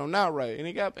posted on Now Right.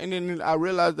 And then I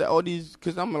realized that all these,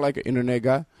 because I'm like an internet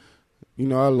guy, You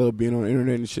know, I love being on the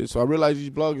internet and shit. So I realized these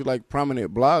blogs are like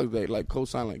prominent blogs that like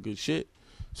co-sign like good shit.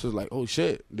 So it's like, oh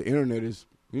shit, the internet is,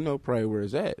 you know, probably where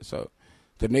it's at. So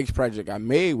the next project I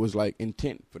made was like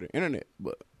intent for the internet.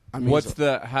 But I mean, what's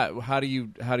the how do you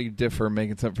differ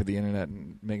making something for the internet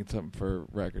and making something for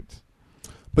records?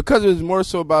 Because it was more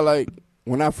so about like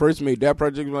when I first made that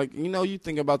project, like, you know, you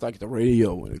think about like the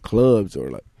radio and the clubs or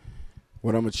like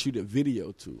what I'm gonna shoot a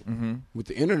video to. Mm-hmm. With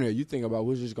the internet, you think about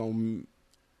what's just gonna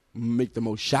make the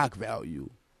most shock value.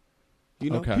 You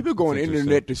know, Okay. people go on the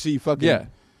internet to see fucking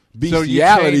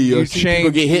bestiality or see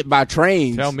people get hit by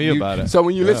trains. Tell me about it. So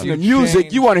when you listen to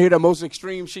music, you want to hear the most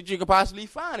extreme shit you could possibly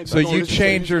find. So you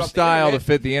change your style to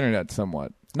fit the internet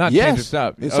somewhat. Not change your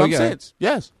style. In some sense,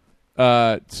 yes.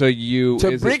 So you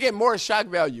to bring it more shock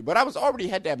value, but I was already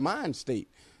had that mind state.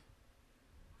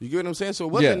 You get what I'm saying? So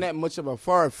it wasn't that much of a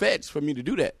far fetch for me to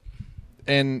do that.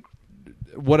 And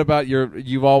what about have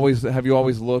you always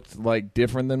looked like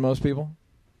different than most people?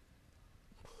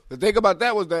 The thing about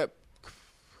that was that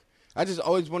I just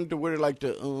always wanted to wear like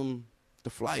the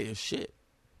flyest shit.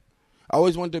 I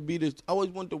always wanted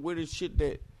to wear this shit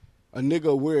that a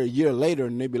nigga wear a year later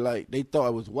and they be like, they thought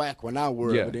it was whack when I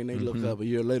wore it, but then they looked up a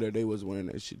year later, they was wearing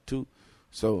that shit too.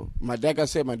 So like I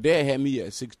said, my dad had me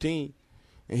at 16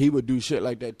 and he would do shit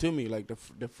like that to me. Like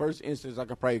the first instance I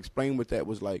could probably explain with that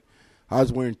was like I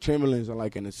was wearing Timberlands in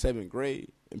the 7th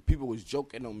grade and people was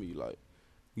joking on me like,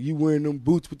 you wearing them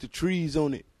boots with the trees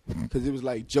on it. Because it was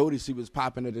like Jodeci was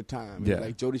popping at the time. Yeah.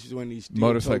 Like Jodeci was wearing these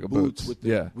motorcycle boots with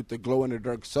the glow in the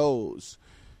dark soles.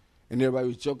 And everybody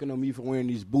was joking on me for wearing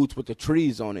these boots with the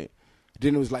trees on it.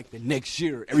 Then it was like the next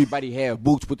year, everybody had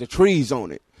boots with the trees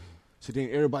on it. So then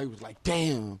everybody was like,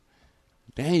 damn,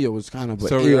 Daniel was kind of a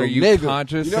ill are you nigga.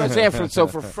 conscious? You know what I'm saying?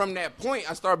 From that point,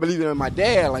 I started believing in my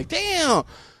dad. Like, damn,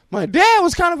 my dad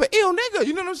was kind of an ill nigga.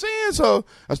 You know what I'm saying? So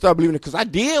I started believing it because I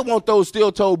did want those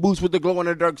steel-toed boots with the glow in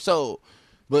the dark sole.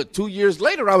 But 2 years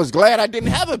later, I was glad I didn't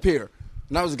have a pair.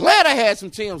 And I was glad I had some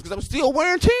Timbs because I was still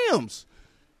wearing Timbs.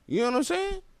 You know what I'm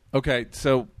saying? Okay,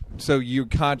 so you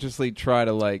consciously try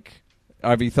to like,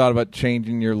 have you thought about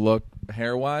changing your look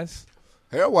hair-wise?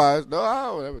 Hair-wise? No, I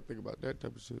don't ever think about that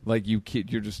type of shit. Like you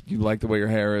like the way your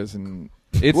hair is and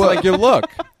it's like your look.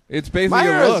 It's basically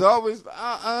your look. My hair is always,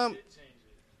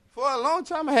 for a long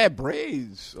time I had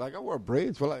braids. Like I wore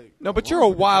braids for like. No, but you're a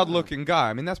wild-looking guy.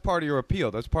 I mean, that's part of your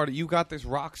appeal. That's part of you got this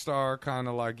rock star kind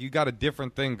of like you got a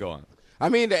different thing going. I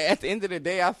mean, at the end of the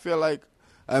day, I feel like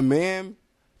a man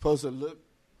supposed to look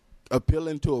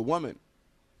appealing to a woman.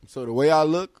 So the way I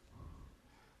look,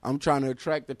 I'm trying to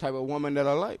attract the type of woman that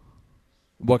I like.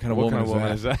 What kind of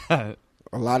woman is that?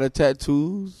 A lot of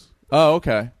tattoos. Oh,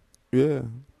 okay. Yeah.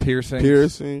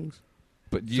 Piercings.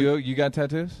 But you got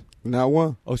tattoos? Not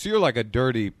one. Oh, so you're like a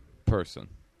dirty person.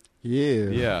 Yeah.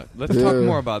 Yeah. Let's talk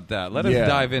more about that. Let us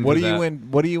dive into that. What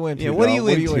are you into? Yeah, what are you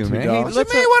into, man? What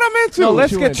you mean what I'm into? No,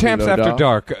 let's get Champs After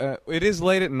Dark. It is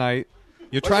late at night.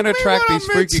 You're trying to attract these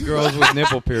freaky girls with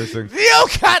nipple piercings. You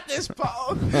got this,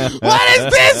 Paul. What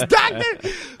is this, doctor?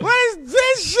 What is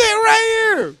this shit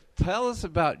right here? Tell us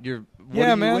about your. What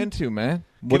are you into, man?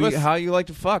 How you like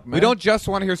to fuck, man? We don't just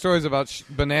want to hear stories about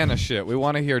banana shit. We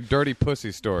want to hear dirty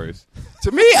pussy stories.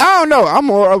 To me, I don't know. I'm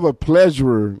more of a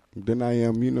pleasurer than I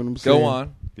am. You know what I'm saying? Go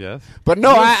on. Yes. But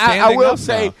no, I will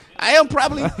say now. I am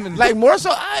probably like more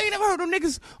so. I ain't never heard of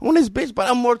niggas on this bitch, but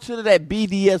I'm more to that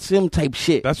BDSM type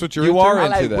shit. That's what you are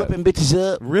into. I like whipping bitches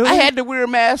up. Really? I had to wear a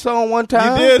mask on one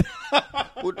time. You did? You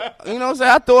know what I'm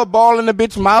saying? I throw a ball in the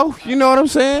bitch's mouth. You know what I'm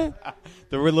saying?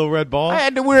 The little red ball? I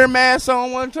had to wear a mask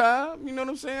on one time. You know what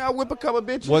I'm saying? I whip a couple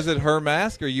bitches. Was it her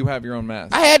mask or you have your own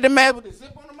mask? I had the mask with the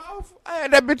zip on the mouth. I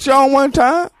had that bitch on one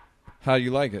time. How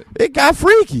you like it? It got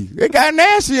freaky. It got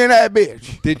nasty in that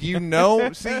bitch. Did you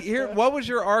know? See, here, what was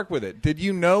your arc with it? Did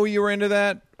you know you were into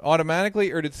that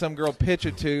automatically, or did some girl pitch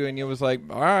it to you and you was like,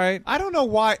 all right? I don't know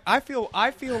why. I feel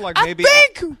like maybe. I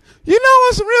think, you know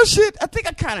what's some real shit? I think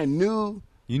I kind of knew.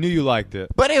 You knew you liked it.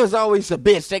 But it was always a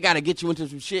bitch that got to get you into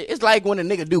some shit. It's like when a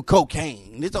nigga do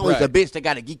cocaine. It's always a bitch that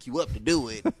got to geek you up to do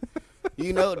it.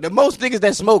 You know, the most niggas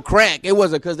that smoke crack, it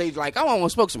wasn't because they like, I want to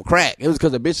smoke some crack. It was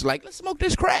because the bitch was like, let's smoke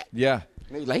this crack. Yeah.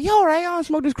 And they was like, yo, all right, I want to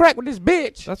smoke this crack with this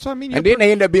bitch. That's what I mean. And then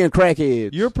they end up being crackheads.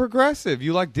 You're progressive.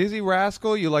 You like Dizzee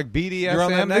Rascal. You like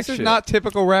BDSM. This is not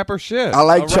typical rapper shit. I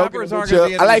like choking them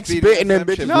bitch up. I like spitting them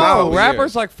bitches. No,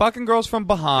 rappers like fucking girls from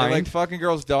behind. They like fucking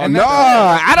girls dog. No,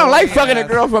 I don't like fucking a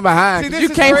girl from behind. You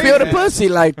can't feel the pussy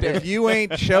like that. If you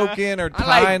ain't choking or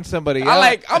tying somebody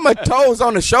up. I'm a toes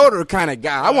on the shoulder kind of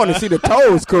guy. I want to see the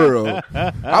toes curl.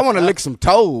 I want to lick some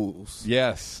toes.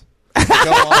 Yes.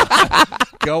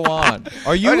 Go on.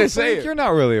 Are you I'm a just saying. freak? You're not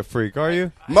really a freak, are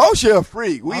you? Moshe a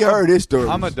freak. We heard his story.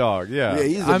 I'm a dog. Yeah. Yeah,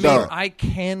 he's a I mean, dog. I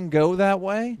can go that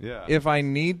way Yeah. if I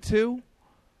need to,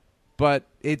 but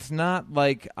it's not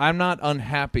like I'm not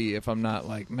unhappy if I'm not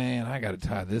like, man, I got to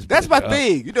tie this. That's bitch my up.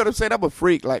 thing. You know what I'm saying? I'm a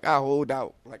freak. Like, I hold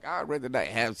out. Like, I'd rather not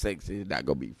have sex and not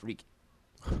going to be freaky.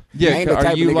 I Yeah, ain't the type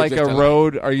are of you nigga like just a to,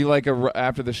 road? Are you like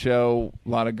after the show, a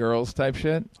lot of girls type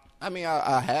shit? I mean,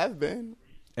 I have been.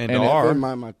 And And are. That's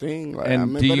been my thing. Like, And I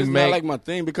mean, do but you it's make- not like my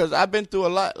thing because I've been through a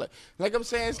lot. Like I'm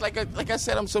saying, it's like I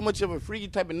said, I'm so much of a freaky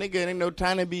type of nigga. It ain't no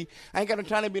time to be. I ain't got no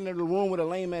time to be in the room with a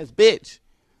lame ass bitch.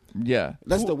 Yeah.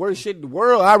 That's the worst shit in the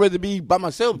world. I'd rather be by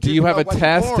myself. Do you have a watching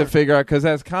test porn. to figure out? Because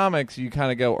as comics, you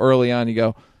kind of go early on. You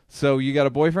go, so you got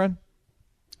a boyfriend?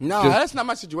 No, Just- that's not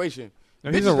my situation.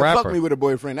 No, he's Bitches a can rapper. fuck me with a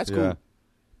boyfriend. That's Yeah. cool.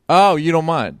 Oh, you don't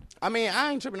mind? I mean,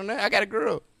 I ain't tripping on that. I got a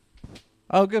girl.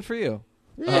 Oh, good for you.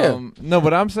 Yeah. No,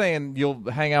 but I'm saying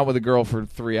you'll hang out with a girl for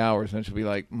 3 hours and she'll be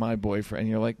like, my boyfriend. And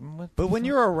you're like, what? But when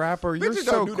you're a rapper, you're Bitches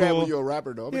so don't do that cool. when you're a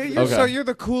rapper, though. Yeah, Bitches- you're Okay. you're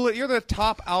the coolest. You're the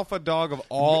top alpha dog of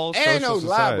all Ain't no social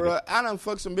lie, society. bro. I done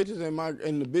fuck some bitches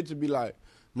and the bitch would be like,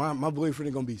 my boyfriend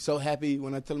is gonna be so happy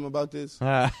when I tell him about this.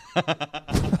 I'd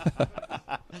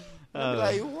be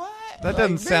like, what? That Like,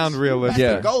 doesn't bitch, sound realistic. You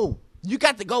Yeah. got to go. You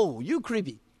got to go. You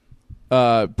creepy.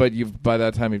 But by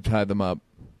that time you've tied them up.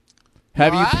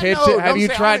 Have you pitched it? Have you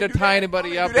tried to tie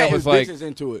anybody up that was like? bitches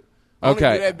into it? Okay.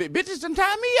 Only do that bitches done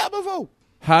tied me up before.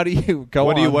 How do you go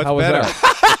What do on? you? What's How was better?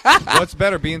 that? What's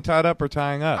better, being tied up or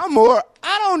tying up?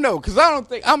 I don't know, cause I don't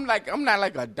think I'm not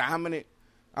like a dominant.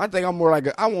 I think I'm more like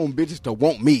I want bitches to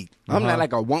want me. I'm not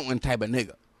like a wanting type of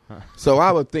nigga. So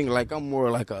I would think like I'm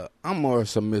more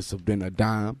submissive than a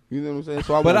dime. You know what I'm saying?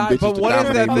 So I want bitches But to what is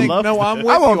dominate that me. thing? No, I'm with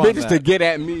I want you on bitches that. to get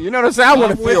at me. You know what I'm saying? I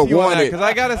want to feel wanted. Because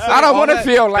I gotta say, I don't all want to that-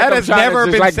 feel like that I'm has trying never to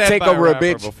just been like said take by a over a rapper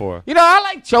bitch before. You know, I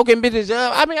like choking bitches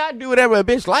up. I mean, I do whatever a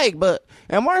bitch like, but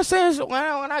and what I'm saying is when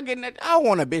I get in that, I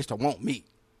want a bitch to want me.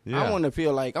 Yeah. I want to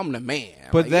feel like I'm the man.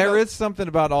 But like, there you is something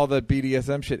about all the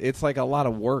BDSM shit. It's like a lot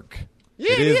of work.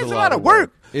 Yeah, It it is is a lot of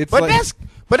work. It's but like-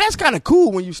 that's kind of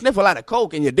cool when you sniff a lot of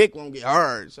coke and your dick won't get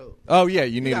hard. So Oh yeah,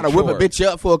 you need you gotta whip a chore. bitch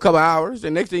up for a couple hours,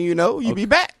 and next thing you know, you be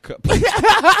back.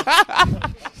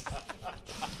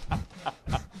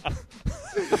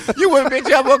 You whip a bitch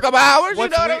up for a couple hours. You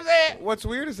know what I'm saying? What's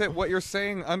weird is that what you're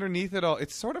saying underneath it all,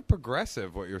 it's sort of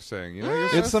progressive. What you're saying, you know, you're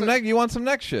It's supposed some to- neck. You want some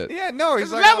neck shit? Yeah, no, he's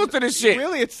There's like levels to this shit.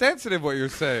 Really, it's sensitive what you're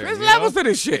saying. There's you levels know? to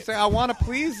this shit. You're saying, I want to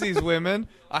please these women.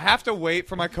 I have to wait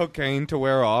for my cocaine to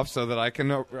wear off so that I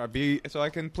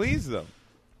can please them.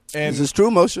 And This is true,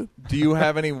 Moshe. do you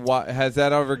have any? Has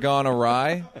that ever gone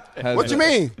awry? What you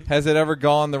mean? Has it ever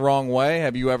gone the wrong way?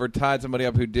 Have you ever tied somebody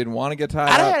up who didn't want to get tied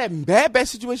I done up? had a bad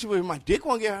situation where my dick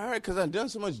won't get hurt because I've done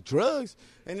so much drugs,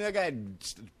 and then I got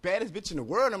the baddest bitch in the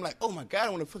world. I'm like, oh my God, I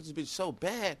want to fuck this bitch so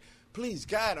bad. Please,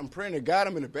 God, I'm praying to God.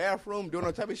 I'm in the bathroom doing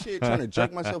all type of shit, trying to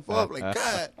jerk myself up. Like,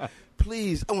 God,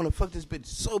 please, I want to fuck this bitch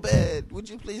so bad. Would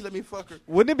you please let me fuck her?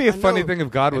 Wouldn't it be a I funny know. thing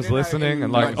if God And was then listening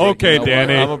and I- like, you know okay, what?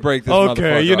 Danny, I'm gonna break this okay,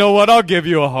 motherfucker you up. know what? I'll give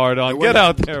you a hard on. One Get time-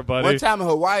 out there, buddy. One time in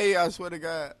Hawaii, I swear to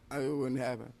God, it wouldn't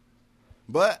happen.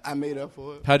 But I made up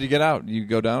for it. How'd you get out? You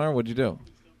go down there? What'd you do?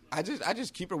 I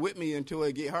just keep her with me until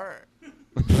it get hard.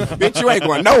 Bitch, you ain't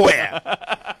going nowhere.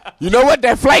 You know what?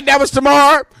 That flight that was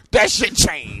tomorrow, that shit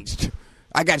changed.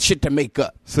 I got shit to make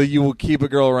up. So you will keep a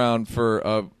girl around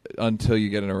for until you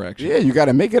get an erection. Yeah, you got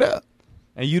to make it up.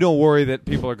 And you don't worry that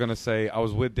people are going to say, I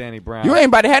was with Danny Brown. You ain't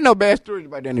about to have no bad stories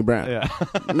about Danny Brown. Yeah.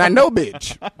 Not no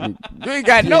bitch. You ain't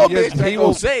got no bitch that he gonna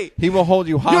will say. He will hold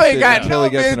you You hostage ain't got until no he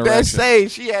gets an bitch that erection. say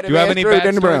she had a Do you have bad any story bad with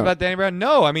Danny stories Brown. about Danny Brown?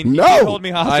 No, I mean, No. he held me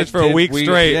hostage for a week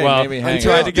straight. yeah, Well, maybe he hang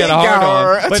tried out. to get It hard got on,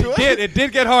 hard. but it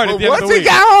did get hard at But the end of once the he week.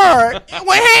 got hard, it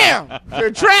went ham.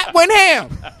 The trap went ham.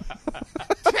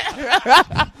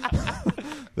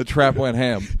 The trap went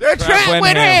ham. The trap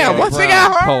went ham. Once he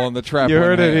got hard. Pulling the trap. You went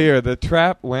heard it ham. here. The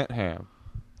trap went ham.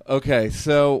 Okay,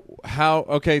 so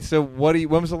what do you?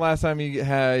 When was the last time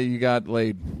you got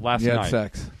laid? Last you had night.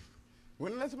 sex.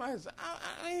 When that's my,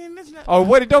 I mean, that's not. Oh,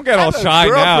 wait, don't get all I have a shy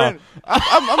now. girlfriend.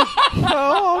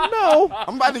 Oh no!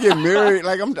 I'm about to get married.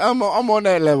 Like I'm on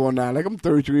that level now. Like I'm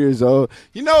 33 years old.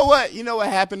 You know what? You know what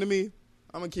happened to me?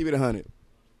 I'm gonna keep it 100.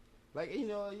 Like you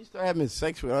start having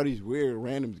sex with all these weird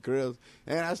random girls,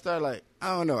 and I start like I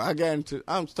don't know.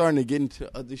 I'm starting to get into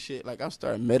other shit. Like I'm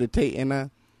starting meditating now,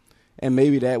 and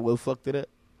maybe that will fucked it up.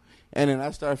 And then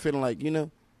I start feeling like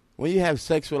when you have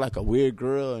sex with like a weird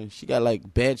girl and she got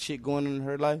like bad shit going on in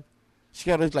her life, she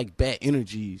got those like bad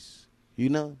energies,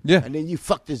 Yeah. And then you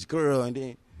fuck this girl and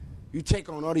then you take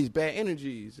on all these bad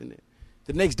energies and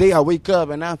the next day I wake up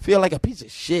and I feel like a piece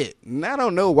of shit. And I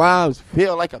don't know why I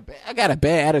feel like I got a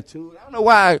bad attitude. I don't know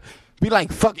why I be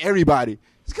like, fuck everybody.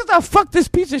 It's because I fucked this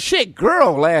piece of shit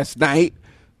girl last night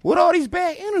with all these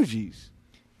bad energies.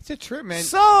 It's a trip, man.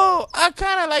 So I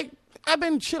kind of like, I've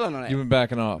been chilling on that. You've been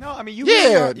backing off. No, I mean, you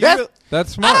Yeah,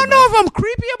 That's smart. I don't know if I'm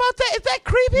creepy about that. Is that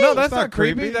creepy? No, that's not not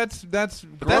creepy. creepy. That's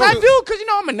But gross. I do, because,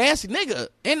 I'm a nasty nigga.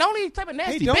 And the only type of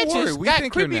nasty don't bitches worry, we got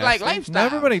think you're creepy like nasty.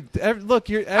 lifestyle. Look,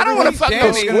 you're. I don't wanna fuck no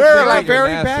everybody's gonna square think like you're very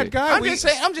nasty. bad guy. I'm just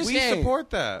saying. We support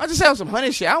that. I'm just saying some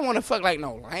honey shit. I don't want to fuck like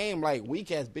no lame, like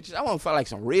weak ass bitches. I want to fuck like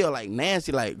some real, like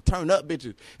nasty, like turn up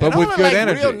bitches. But And I with wanna, good like,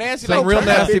 energy. real nasty, Some like, real turn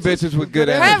up nasty bitches with good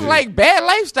have energy. like bad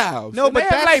lifestyles. No, And but they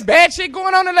have that's- like bad shit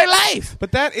going on in their life.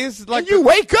 But that is like And you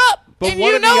wake up But and what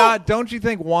you are the know odds? Don't you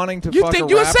think wanting to you fuck think a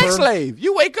you're a rapper? sex slave.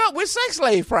 You wake up with sex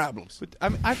slave problems. I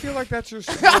mean, I feel like that's your.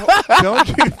 Don't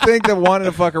you think that wanting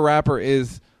to fuck a rapper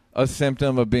is a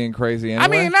symptom of being crazy anyway?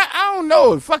 I mean, I don't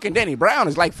know if fucking Danny Brown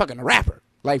is like fucking a rapper.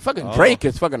 Like fucking Drake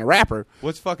is fucking a rapper.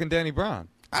 What's fucking Danny Brown?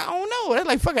 I don't know. That's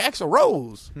like fucking Axl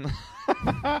Rose.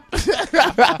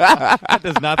 That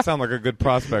does not sound like a good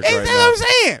prospect That's right what now. I'm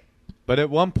saying. But at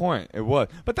one point, it was.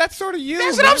 But that's sort of you.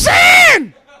 That's man. what I'm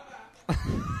saying.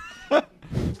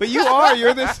 But you are.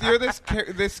 You're this.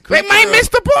 This. They might miss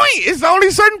the point. It's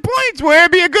only certain points where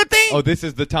it'd be a good thing. Oh, this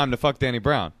is the time to fuck Danny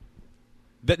Brown.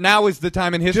 That now is the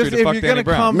time in history Just to if fuck you're Danny gonna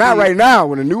Brown. come- Not right now.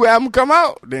 When a new album come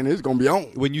out, then it's gonna be on.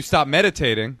 When you stop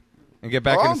meditating and get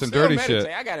back Oh, into I'm some still dirty meditating.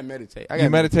 shit. I gotta meditate. you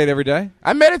meditate every day.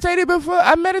 I meditated before.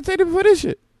 I meditated before this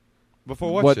shit.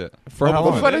 Before what, What- shit? for how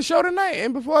long? Before the show tonight,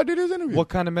 and before I do this interview. What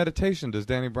kind of meditation does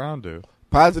Danny Brown do?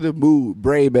 Positive mood,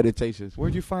 brain meditations.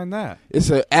 Where'd you find that? It's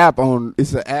an app on.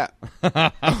 It's an app.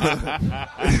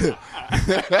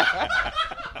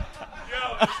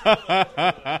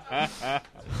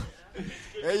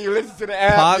 Hey, you listen to the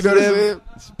app. You know what I'm saying?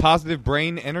 Positive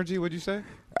brain energy. Would you say?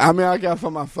 I mean, I got it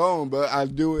from my phone, but I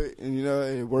do it, and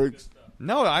it works.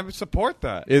 No, I would support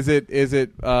that. Is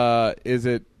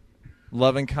it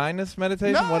loving kindness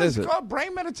meditation? No, What is it's it? called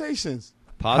brain meditations.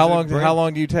 Positive How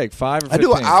long do you take? 5 or 15? I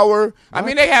do an hour. I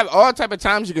mean, they have all type of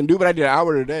times you can do, but I did an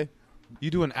hour today.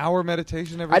 You do an hour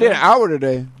meditation every I day? did an hour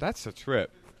today. That's a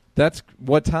trip. That's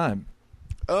what time?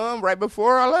 Right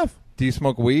before I left. Do you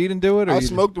smoke weed and do it? Or I you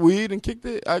smoked weed and kicked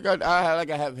it. I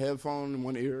have headphone in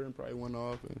one ear and probably one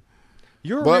off.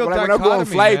 You're a But real when I go on dichotomy,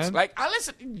 flights, man. like I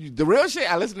listen, the real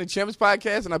shit. I listen to Chimps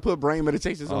podcast and I put brain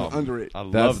meditations on under it, I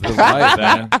That's love the this. life,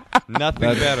 man. Nothing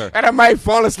better. and I might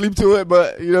fall asleep to it.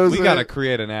 But you know, what We I'm got to saying?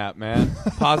 create an app, man.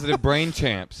 Positive brain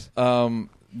champs.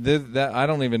 That I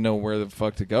don't even know where the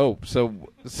fuck to go. So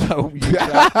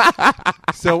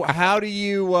how do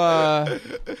you?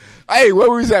 Hey, where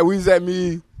was that? We was at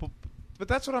me But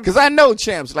that's what I'm because I know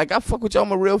Champs. Like I fuck with y'all.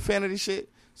 I'm a real fan of this shit.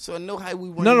 So I know how we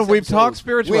run. No, these we've episodes. talked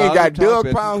spirituality. We ain't got We've talked Doug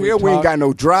business. Pound We've here. We ain't talked- got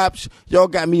no drops. Y'all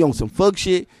got me on some fuck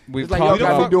shit. We've It's like y'all talked got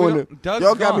me about- doing Doug's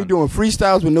y'all got me gone. doing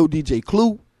freestyles with no DJ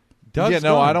Clue. Doug's yeah,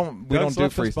 no, gone. I don't. We Doug's don't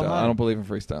left do us freestyle. behind. I don't believe in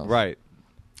freestyles. Right.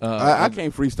 I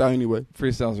can't freestyle anyway.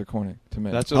 Freestyles are corny to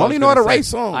me. That's I what only was know how to gonna say. write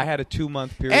songs. I had a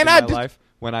 2-month period And in I my did- life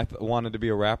when I wanted to be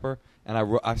a rapper, and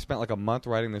I spent like a month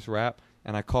writing this rap.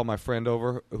 And I called my friend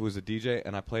over who was a DJ,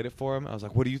 and I played it for him. I was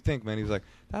like, "What do you think, man?" He was like,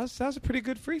 "That was a pretty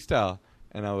good freestyle."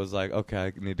 And I was like, "Okay,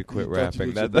 I need to quit You thought you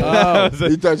rapping." did That, your that was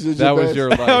You thought you did that was best. your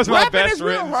that life. was my Rapping best is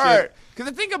real written hard. shit.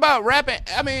 Because the thing about rapping,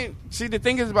 I mean, see, the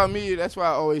thing is about me, that's why I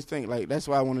always think, like, that's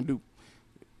what I want to do.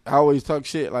 I always talk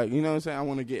shit, like, you know what I'm saying? I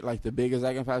want to get, like, the biggest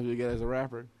I can possibly get as a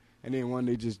rapper. And then one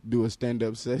day just do a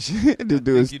stand-up session. Just I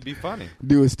think you'd be funny.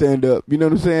 do a stand-up. You know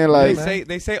what I'm saying? Like,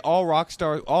 They say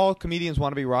all comedians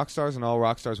want to be rock stars, and all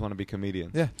rock stars want to be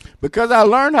comedians. Yeah. because I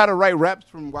learned how to write raps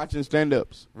from watching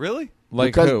stand-ups. Really?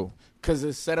 Like because- who? Because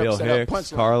it's set up, Bill set Hicks, up,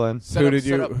 punchline. Carlin. Set Who up, did set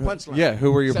you? up, punchline. Yeah,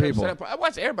 who were your Set up, people? set up. I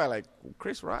watch everybody, like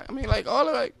Chris Rock. I mean, like, all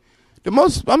of, like, the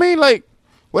most, I mean, like,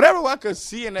 whatever I could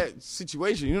see in that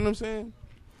situation, you know what I'm saying?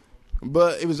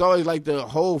 But it was always like the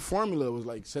whole formula was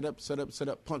like set up,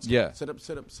 punchline. Yeah. Set up,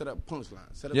 punchline.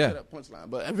 Set Yeah. up, punchline.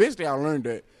 But eventually I learned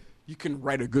that you can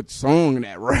write a good song in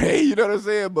that way. You know what I'm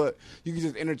saying? But you can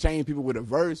just entertain people with a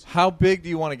verse. How big do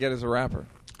you want to get as a rapper?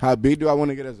 How big do I want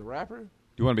to get as a rapper?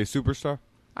 You want to be a superstar?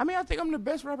 I mean, I think I'm the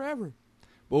best rapper ever.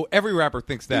 Well, every rapper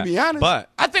thinks that. To be honest, But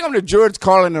I think I'm the George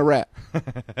Carlin of rap.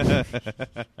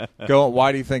 Go.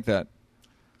 Why do you think that?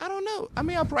 I don't know. I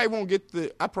mean, I probably won't get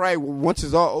once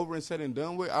it's all over and said and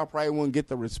done with, I probably won't get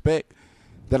the respect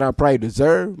that I probably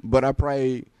deserve. But I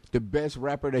probably, the best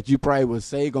rapper that you probably would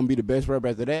say going to be the best rapper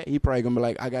after that, he probably going to be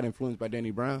like, I got influenced by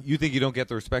Danny Brown. you think you don't get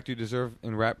the respect you deserve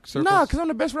in rap circles? Nah, because I'm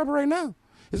the best rapper right now.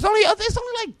 It's only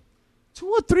like 2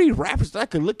 or 3 rappers that I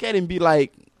could look at and be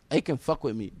like, they can fuck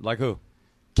with me. Like who?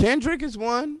 Kendrick is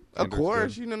one, of Kendrick's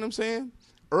course. good. You know what I'm saying?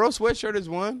 Earl Sweatshirt is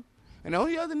one. And the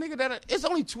only other nigga it's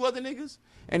only 2 other niggas.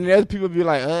 And the other people be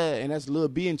like, and that's Lil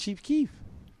B and Chief Keef.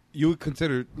 You would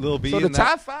consider Lil B So in the that?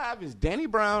 top 5 is Danny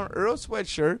Brown, Earl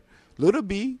Sweatshirt, Lil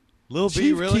B, Lil B,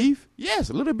 Chief really? Keef. Yes,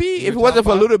 Lil B. In If it your wasn't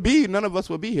top for 5? Lil B, none of us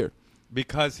would be here.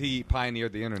 Because he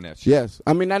pioneered the internet shit. Yes.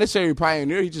 I mean, not necessarily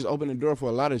pioneer. He just opened the door for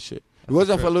a lot of shit. If it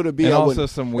wasn't for Lil B, And I also wouldn't.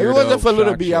 some If it wasn't weirdo for Lil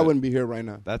shock B, I shit. wouldn't be here right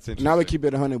now. That's And I interesting. would keep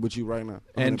it 100 with you right now.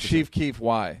 And 100%. Chief Keef,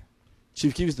 why?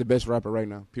 Chief Keef is the best rapper right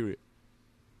now, period.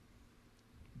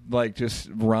 Like just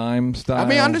rhyme style. I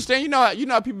mean, I understand. You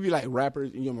know how people be like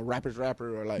rappers. You know, I'm a rapper's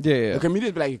rapper, or like Yeah. a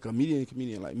comedian be like a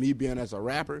comedian. Like me being as a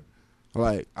rapper,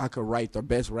 like I could write the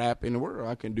best rap in the world.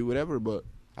 I can do whatever, but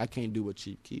I can't do what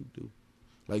Chief Keef do.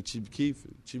 Like Chief Keef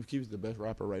is the best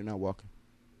rapper right now walking.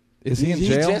 Is he in He's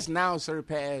jail? just now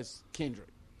surpassed Kendrick.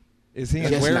 Is he?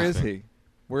 Just Where now. is he?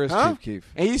 Where is Huh? Chief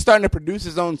Keef? And he's starting to produce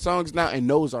his own songs now, and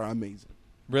those are amazing.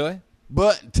 Really?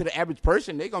 But to the average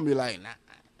person, they gonna be like, nah,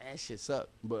 that shit suck.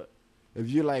 But if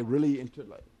you're like really into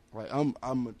like I'm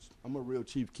a real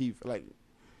Chief Keef. Like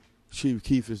Chief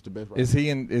Keef is the best rapper. Is he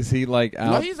in? Is he like No,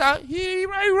 out he's out. He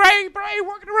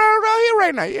walking around here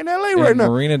right now. He in LA right in now.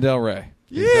 Marina Del Rey?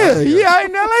 Yeah, he out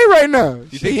in LA right now.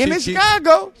 think He in Chief Keef-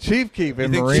 Chicago. Chief Keef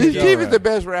in You think Marina Chief Del Keef Rey. is the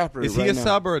best rapper. Is he right a now.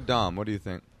 sub or a dom? What do you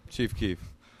think? Chief Keef.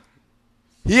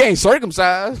 He ain't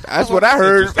circumcised. That's what I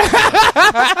heard.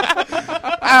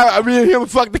 I mean, him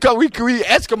fucked the couple. We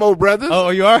Eskimo brothers. Oh,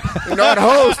 you are? And all the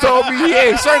hoes told me he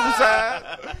ain't circumcised.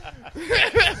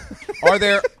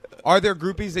 Are there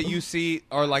groupies that you see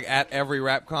are like at every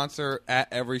rap concert, at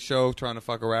every show, trying to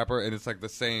fuck a rapper, and it's like the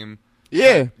same?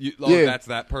 Yeah. Yeah. That's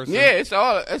that person. Yeah, it's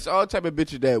all type of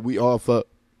bitches that we all fuck.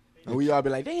 And we all be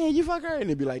like, damn, you fuck her? And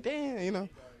they be like, damn, you know.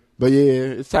 But yeah,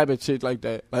 it's type of shit like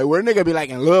that. Like where a nigga be like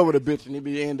in love with a bitch and he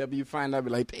be end up, you find out, be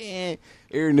like, damn,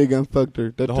 every nigga done fucked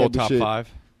her. That The whole type of top shit. 5.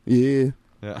 Yeah.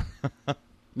 Yeah.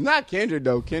 Not Kendrick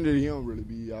though. Kendrick, he don't really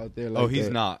be out there like Oh, he's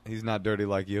that. not. He's not dirty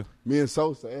like you. Me and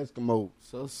Sosa, Eskimo.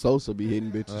 Sosa be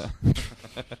hitting bitches.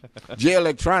 J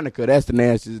Electronica, that's the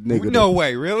nastiest nigga. No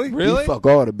way, really? He fuck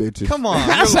all the bitches. Come on,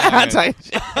 you're lying.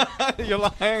 You're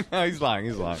lying. No, he's lying.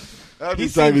 He's lying. He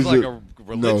seems like a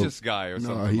religious guy or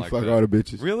something. No, he like fuck that. all the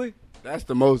bitches. Really? That's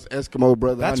the most Eskimo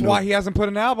brother. That's I know. why he hasn't put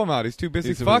an album out. He's too busy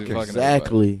He's too busy fucking. fucking.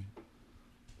 Exactly. You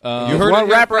There's heard one it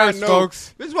here rapper I first, know.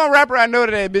 folks. This one rapper I know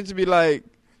that bitch be like,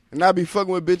 and I be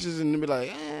fucking with bitches and they be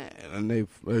like, and they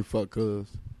fuck cuz.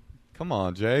 Come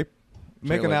on, Jay.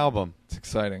 Make an like- album. It's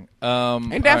exciting.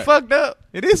 Ain't that fucked up?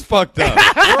 It is fucked up.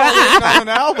 We're all working on an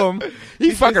album. He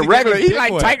He's fucking busy regular. giving He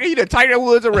like dick Tiger. He the Tiger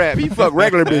Woods of rap. He fuck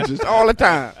regular bitches all the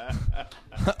time.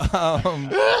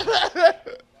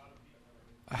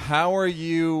 How are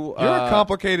you? You're a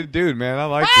complicated dude, man. I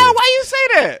like Oh, you. why you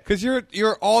say that? Because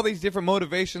you're all these different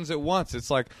motivations at once. It's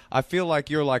like I feel like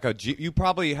you're like you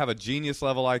probably have a genius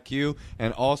level IQ,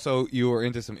 and also you are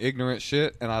into some ignorant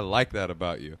shit, and I like that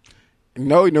about you.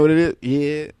 No, you know what it is?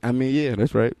 Yeah, I mean, yeah,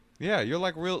 that's right. Yeah, you're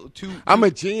like real I'm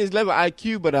a genius level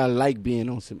IQ, but I like being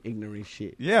on some ignorant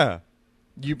shit. Yeah.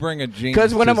 You bring a genius.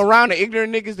 Because when I'm to- around the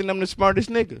ignorant niggas, then I'm the smartest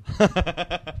nigga.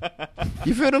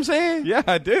 You feel what I'm saying? Yeah,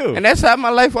 I do. And that's how my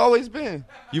life always been.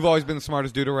 You've always been the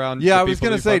smartest dude around. Yeah, the I was people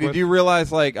gonna you say, fuck did with? you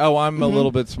realize like, oh, I'm a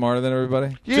little bit smarter than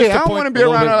everybody? Yeah, Just to I don't point- want to be a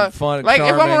little around bit fun, like if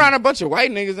I'm charming. around a bunch of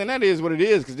white niggas, then that is what it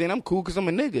is. Because then I'm cool because I'm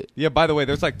a nigga. Yeah, by the way,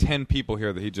 there's like 10 people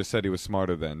here that he just said he was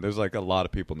smarter than. There's like a lot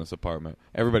of people in this apartment.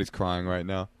 Everybody's crying right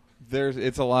now.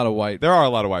 It's a lot of white. There are a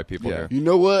lot of white people Yeah. here. You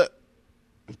know what?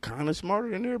 I'm kind of smarter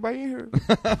than everybody in here.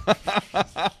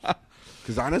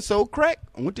 Because I done sold crack.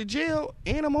 I went to jail,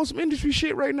 and I'm on some industry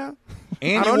shit right now.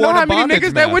 And I you don't know wore how the many bondage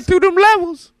niggas that mask. went through them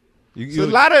levels. It's You- a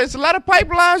lot of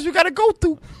pipelines you got to go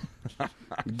through.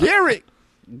 Garrett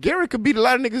could beat a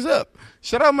lot of niggas up.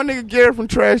 Shout out my nigga Garrett from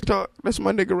Trash Talk. That's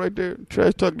my nigga right there.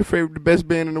 Trash Talk, the best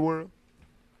band in the world.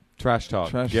 Trash Talk.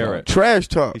 Trash Garrett. Trash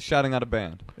Talk. He's shouting out a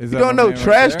band. Is You that don't my know name right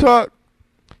Trash there? Talk?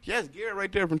 Yes, Garrett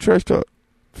right there from Trash Talk.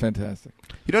 Fantastic.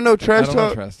 You don't know Trash I don't know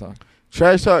Talk? Trash Talk.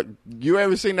 Trash Talk. You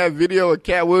ever seen that video of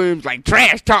Cat Williams like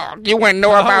Trash Talk? You wouldn't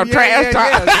know about yeah, Trash yeah,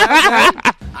 Talk.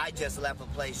 yeah, I just left a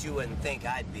place you wouldn't think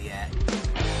I'd be at.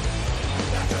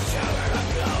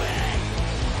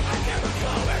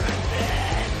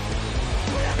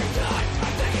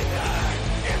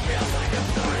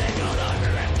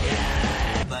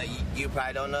 But you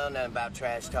probably don't know nothing about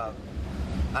Trash Talk.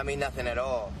 I mean, nothing at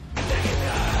all.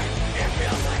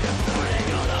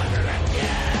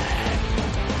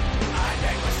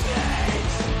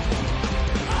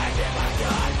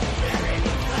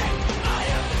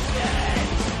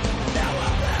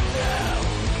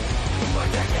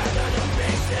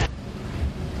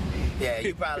 Yeah,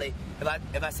 you probably,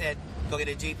 if I said, go get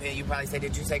a Jeep and you probably say,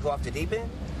 did you say go off the deep end?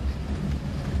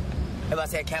 If I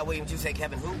said Cat Williams, you say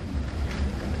Kevin who?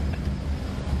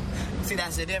 See,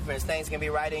 that's the difference. Things can be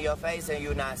right in your face and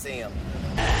you not see them.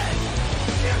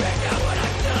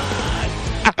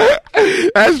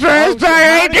 That's trash talk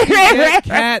right there.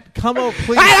 Cat, come on,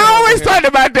 please. I always talk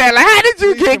about that. Like, how did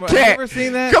you get Have Cat? you ever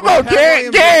seen that? Come on,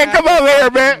 Cat, come over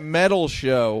here, man. Metal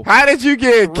show. How did you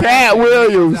get Cat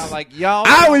Williams? Like, y'all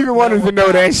I don't even wanted to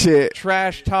know that shit.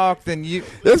 Trash talk, then you.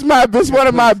 This one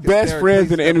of my best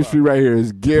friends in the industry right here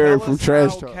is Gary from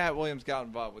Trash Talk. Cat Williams got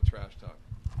involved with Trash Talk.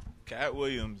 Cat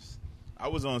Williams, I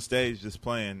was on stage just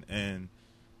playing, and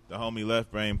the homie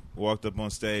Left Brain walked up on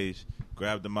stage,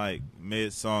 grabbed the mic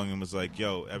mid-song, and was like,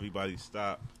 yo, everybody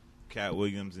stop. Cat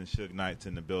Williams and Suge Knight's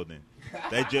in the building.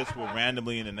 They just were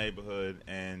randomly in the neighborhood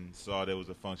and saw there was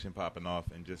a function popping off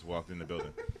and just walked in the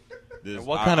building.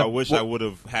 I wish I would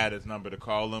have had his number to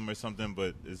call him or something,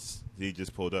 but he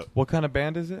just pulled up. What kind of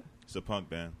band is it? It's a punk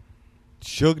band.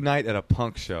 Suge Knight at a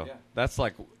punk show. Yeah. That's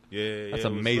like, that's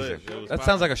amazing. That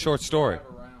sounds like a short story.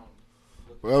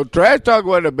 Well, Trash Talk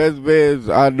one of the best bands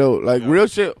I know. Like, real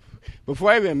shit.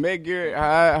 Before I even met Gary,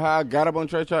 how I got up on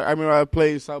Trash Talk, I remember I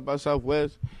played South by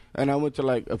Southwest, and I went to,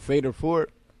 like, a Fader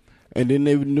Fort, and then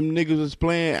them niggas was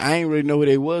playing. I ain't really know who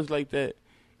they was like that,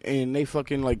 and they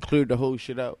fucking, like, cleared the whole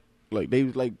shit out. Like, they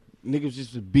was, like, niggas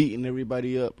just was beating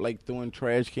everybody up, like, throwing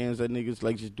trash cans at niggas,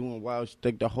 like, just doing wild shit.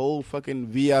 Like, the whole fucking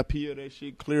VIP of that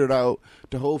shit cleared out.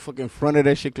 The whole fucking front of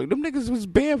that shit cleared. Them niggas was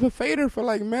banned for Fader for,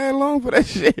 like, mad long for that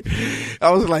shit. I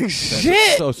was like,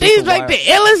 shit, these, like, the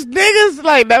illest niggas.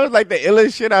 Like, that was, like, the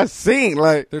illest shit I seen.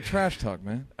 Like, they're Trash Talk,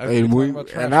 man.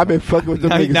 And I've been fucking with them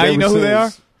niggas now you know ever who they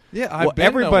are? since. Yeah,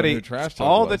 everybody, Trash Talk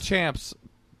all was. the champs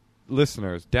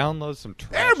listeners, download some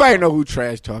Trash Everybody Talk. know who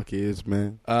Trash Talk is,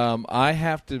 man. I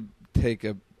have to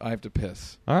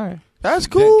piss. All right. That's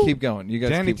cool. Keep going. You guys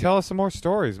Danny, keep tell us some more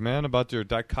stories, man, about your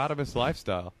dichotomous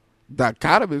lifestyle.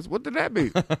 Dichotomous? What did that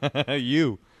mean?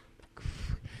 You.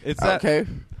 It's that. Okay.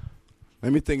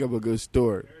 Let me think of a good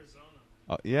story.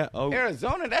 Yeah. Oh,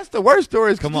 Arizona, that's the worst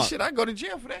story. Come on. Shit, I go to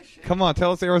jail for that shit. come on,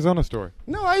 tell us the Arizona story.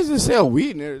 No, I used to sell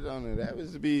weed in Arizona. That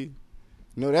was to be.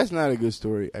 No, that's not a good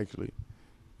story, actually.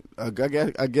 I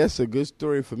guess a good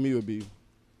story for me would be.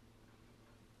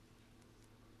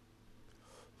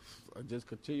 I just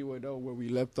continue it on where we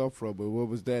left off from, but what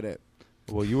was that at?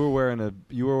 Well, you were wearing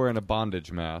a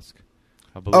bondage mask.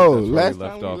 I believe that's where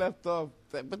last time we left off,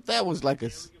 but that was like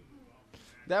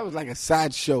a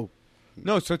sideshow.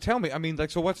 No, so tell me. I mean,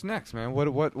 like, so what's next, man?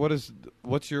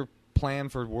 What's your plan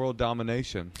for world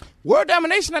domination? World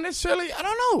domination, not necessarily. I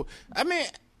don't know. I mean,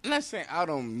 I'm not saying I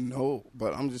don't know,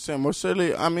 but I'm just saying most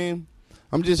certainly. I mean,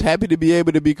 I'm just happy to be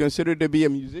able to be considered to be a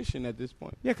musician at this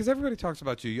point. Yeah, because everybody talks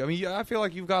about you. I mean, I feel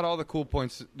like you've got all the cool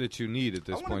points that you need at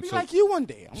this point. I want to be like you one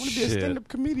day. I want to be a stand-up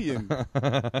comedian.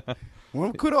 I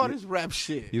want to quit all this rap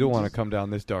shit. You don't want to come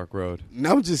down this dark road.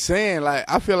 No, I'm just saying, like,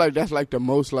 I feel like that's like the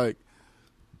most, like,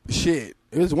 shit.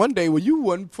 It was one day when you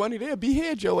wasn't funny, they'd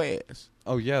behead your ass.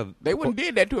 Oh, yeah. They wouldn't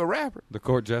did that to a rapper. The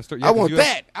court jester? Yeah, I want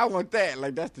that. I want that.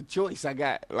 Like, that's the choice I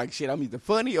got. Like, shit, I'm either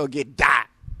funny or get die.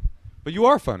 But you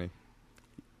are funny.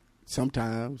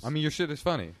 Sometimes. I mean, your shit is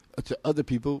funny. To other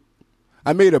people.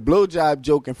 I made a blowjob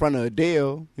joke in front of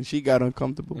Adele, and she got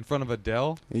uncomfortable. In front of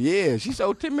Adele? Yeah, she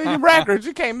sold 10 million records.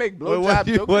 You can't make blowjob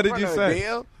jokes what in did front you of say?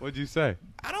 Adele. What did you say?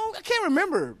 I can't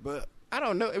remember, but I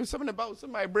don't know. It was something about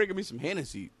somebody bringing me some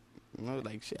Hennessy. I was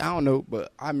like, shit, I don't know,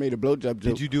 but I made a blowjob joke.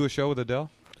 Did you do a show with Adele?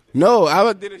 No,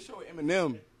 I did a show with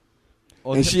Eminem,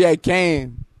 and she had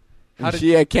came.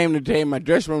 She had came to take my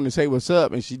dressing room to say what's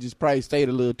up, and she just probably stayed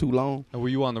a little too long. And were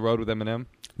you on the road with Eminem?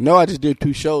 No, I just did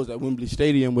 2 shows at Wembley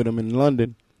Stadium with him in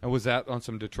London. And was that on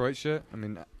some Detroit shit? I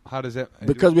mean, how does that...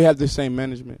 Because we have the same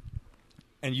management.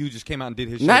 And you just came out and did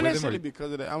his show Not with necessarily him?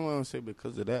 because of that. I won't say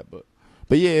because of that, but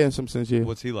yeah, in some sense, yeah.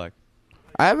 What's he like?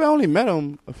 I have only met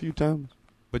him a few times.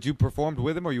 But you performed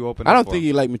with him or you opened I up don't for think him?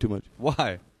 he liked me too much.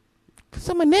 Why? Because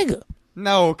I'm a nigga.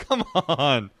 No, come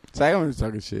on. So I'm just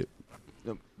talking shit.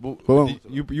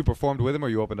 You performed with him or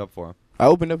you opened up for him? I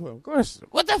opened up for him. Of course.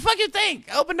 What the fuck you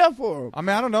think? I opened up for him. I mean,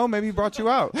 I don't know. Maybe he brought you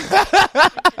out. The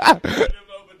fuck you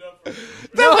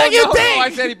think? No,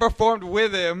 I said he performed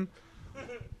with him.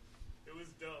 It was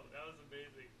dope. That was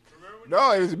amazing. Remember when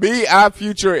No, it was me, our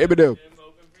future Eminem.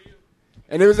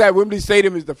 And it was at Wembley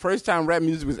Stadium. It was the first time rap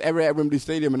music was ever at Wembley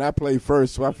Stadium, and I played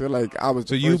first, so I feel like I was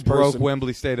So the you first broke person.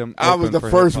 Wembley Stadium. I was open the for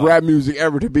first hip-hop. rap music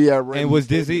ever to be at Wembley. And was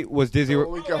Stadium. Dizzee? So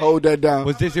we can hold that down.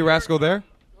 Was Dizzee Rascal there?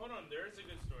 Hold on, there is a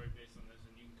good story based on this,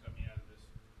 and you can cut me out of this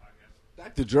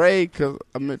podcast. Dr. Dre? Because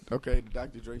the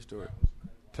Dr. Dre story.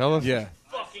 Tell us. Yeah.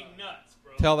 Fucking nuts,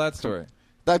 bro. Tell that story.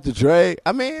 Dr. Dre.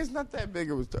 I mean, it's not that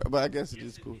big of a story, but I guess it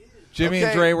is cool. Jimmy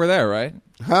and Dre were there, right?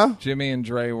 Huh? Jimmy and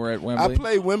Dre were at Wembley. I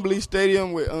played Wembley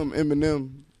Stadium with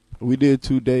Eminem. We did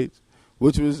 2 dates,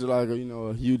 which was like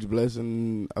a huge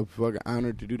blessing. I'm fucking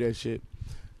honored to do that shit.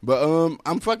 But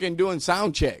I'm fucking doing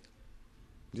sound check.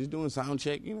 Just doing sound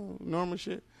check, normal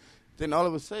shit. Then all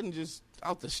of a sudden, just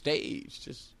out the stage,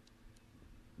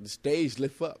 the stage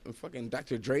lift up and fucking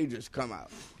Dr. Dre just come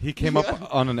out. He came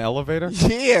up on an elevator?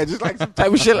 Yeah, just like some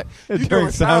type of shit. Like, you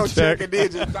doing sound check and then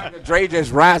just Dr. Dre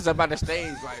just rise up on the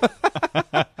stage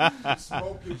like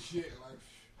smoking shit.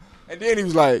 And then he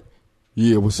was like,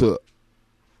 yeah, what's up?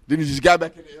 Then he just got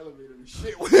back in the elevator and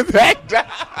shit went back down.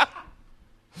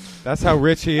 That's how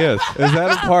rich he is. Is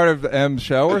that a part of M's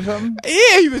show or something?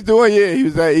 Yeah, he was doing. Yeah, he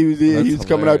was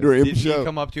coming out during M's show. Did he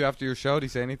come up to you after your show? Did he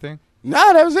say anything?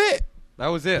 No, that was it. That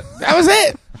was it. That was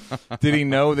it. Did he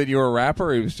know that you were a rapper?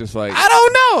 Or he was just like, I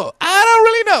don't know. I don't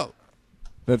really know.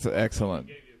 That's excellent.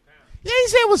 Yeah, he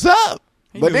said, what's up?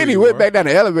 But then he went back down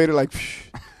the elevator like,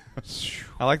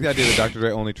 I like the idea that Dr.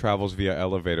 Dre only travels via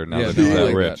elevator now that no, he's I that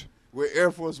like rich. that. with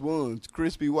Air Force Ones,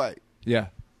 crispy white. Yeah,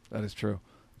 that is true.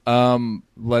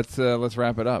 Let's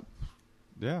wrap it up.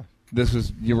 Yeah.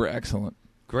 You were excellent.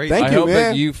 Great. Thank I you, hope man.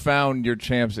 that you found your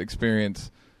Champs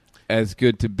experience as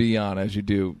good to be on as you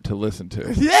do to listen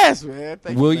to. Yes, man.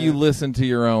 Thank Will you, you man. listen to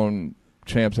your own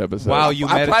Champs episode? Wow, you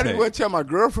I meditate. probably wouldn't tell my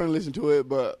girlfriend to listen to it,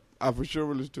 but I for sure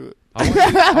will listen to it. I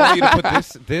want you to put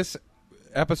this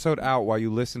episode out while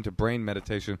you listen to brain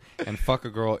meditation and fuck a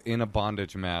girl in a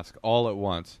bondage mask all at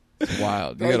once. It's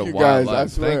wild. You Thank got a you wild guys. I life.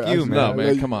 swear, Thank you, I man. swear. No, I man,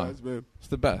 love you come on. guys, man. It's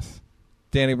the best.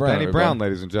 Danny Brown. Danny everybody. Brown,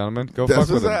 ladies and gentlemen. Go That's fuck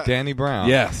with what's him. up. Danny Brown.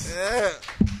 Yes. Yeah.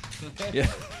 Yeah.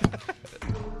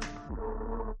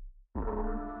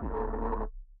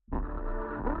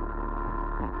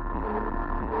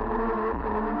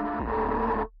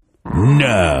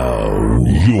 Now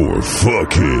you're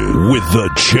fucking with the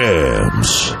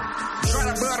Champs. Try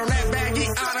to blood on that baggie,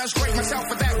 I done scraped myself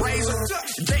with that razor.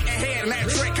 Getting ahead in that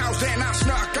trick house, then I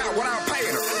snuck out without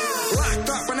paying her. Locked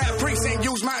up in that precinct,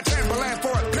 used my Timberland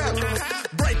for a pimp.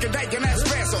 Break a date in that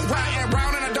special, white and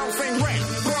brown and a dolphin ring.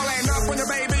 Pulling up on your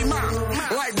baby mom,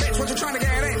 like bitch, what you trying to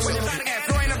get into? If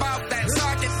you ain't about that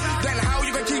socket, then how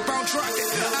you gonna keep on trucking?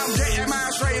 I'm getting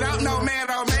mine straight up, no man,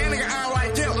 nigga, I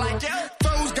don't like you.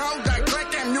 Fools go that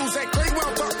click and musically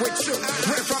will fuck with you.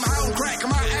 Went from home crack,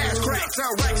 my ass crack, so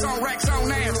Rex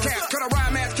on ass cap. Could a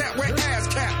rhyme ass cap with ass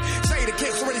cap. Say the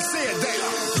kids already said that.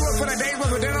 Do it for the day, was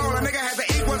dinner, all a nigga had to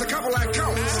eat was a couple like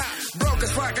cones. Broke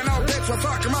as fuck, and no bitch was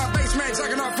fucking my basement,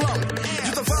 sucking on flow.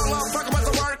 Used to fall off, fucking with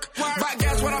the work. But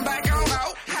guess what, I'm back on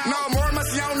out. No more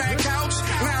must on that couch.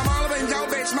 Now I'm all up in your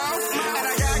bitch mouth. And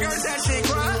I got girls that she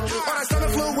cry. Or the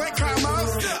stomach flu with come off.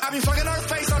 I be fucking her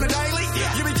face on the daily.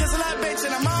 You be kissing that bitch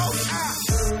in the mouth.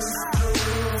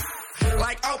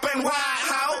 Like open wide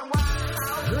out.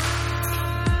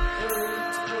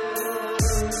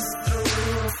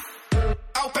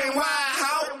 Open wide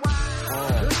out.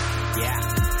 Yeah.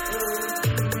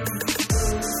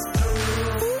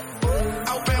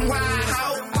 Open wide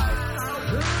out.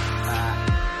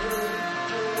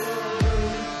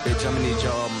 Bitch, I'ma need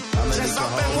your hold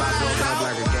my door up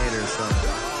like a gator or something.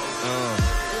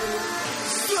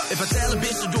 If I tell a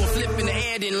bitch to do a flip in the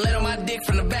air, then let on my dick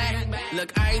from the back.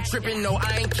 Look, I ain't tripping, no,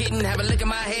 I ain't kidding. Have a lick in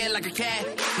my head like a cat.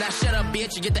 Now shut up,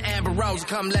 bitch, you get the Amber Rose.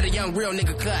 Come let a young real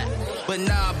nigga cut. But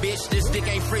nah, bitch, this dick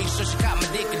ain't free, so she caught my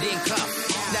dick and then cuff.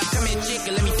 Now come here, chick,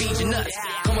 and let me feed you nuts.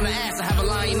 Come on the ass, I have a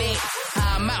lion in.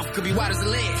 High mouth, could be wide as a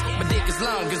leg. My dick is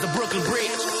long as the Brooklyn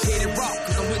Bridge. Hit it raw,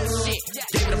 cause I'm with the shit.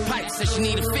 Gave her the pipe, said she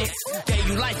need a fix. Gave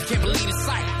you life, you can't believe the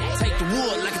sight. Take the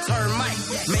wood like a termite.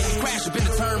 Made it crash up in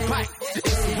the turnpike.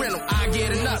 It's a rental, I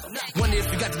get another. Wonder if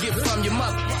you got the gift from your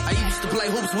mother. I used to play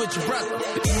hoops with your brother.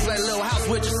 You play Little House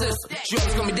with your sister. She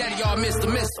always call me daddy, y'all Mr.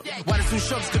 Why the two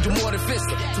shorts could do more than fist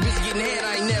her? Too busy getting head,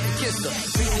 I ain't never kissed her.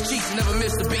 Beat the cheeks, never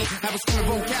missed a beat. Have a screaming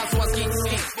vocal, so I skeet the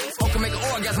skeet. Hope can make an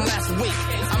orgasm last a week.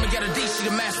 I'ma get a D, she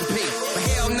the masterpiece. But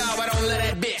hell no, I don't let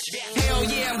that bitch. Hell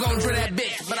yeah, I'm gonna drill that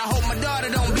bitch. But I hope my daughter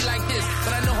don't be like this.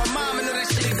 But I know her mama know that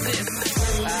shit exists.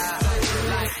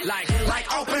 Like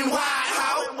open wide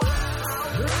out.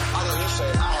 I know you say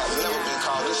I have never been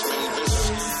called this many bitches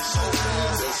so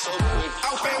fast and so quick.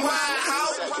 Open wide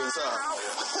out. Seconds up.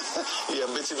 Yeah,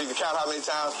 bitch, if you can count how many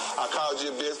times I called you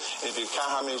a bitch, and if you count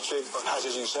how many tricks I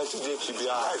just you such a dick, you be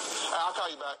alright. I'll call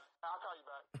you back.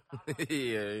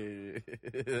 Yeah.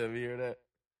 Let me hear that.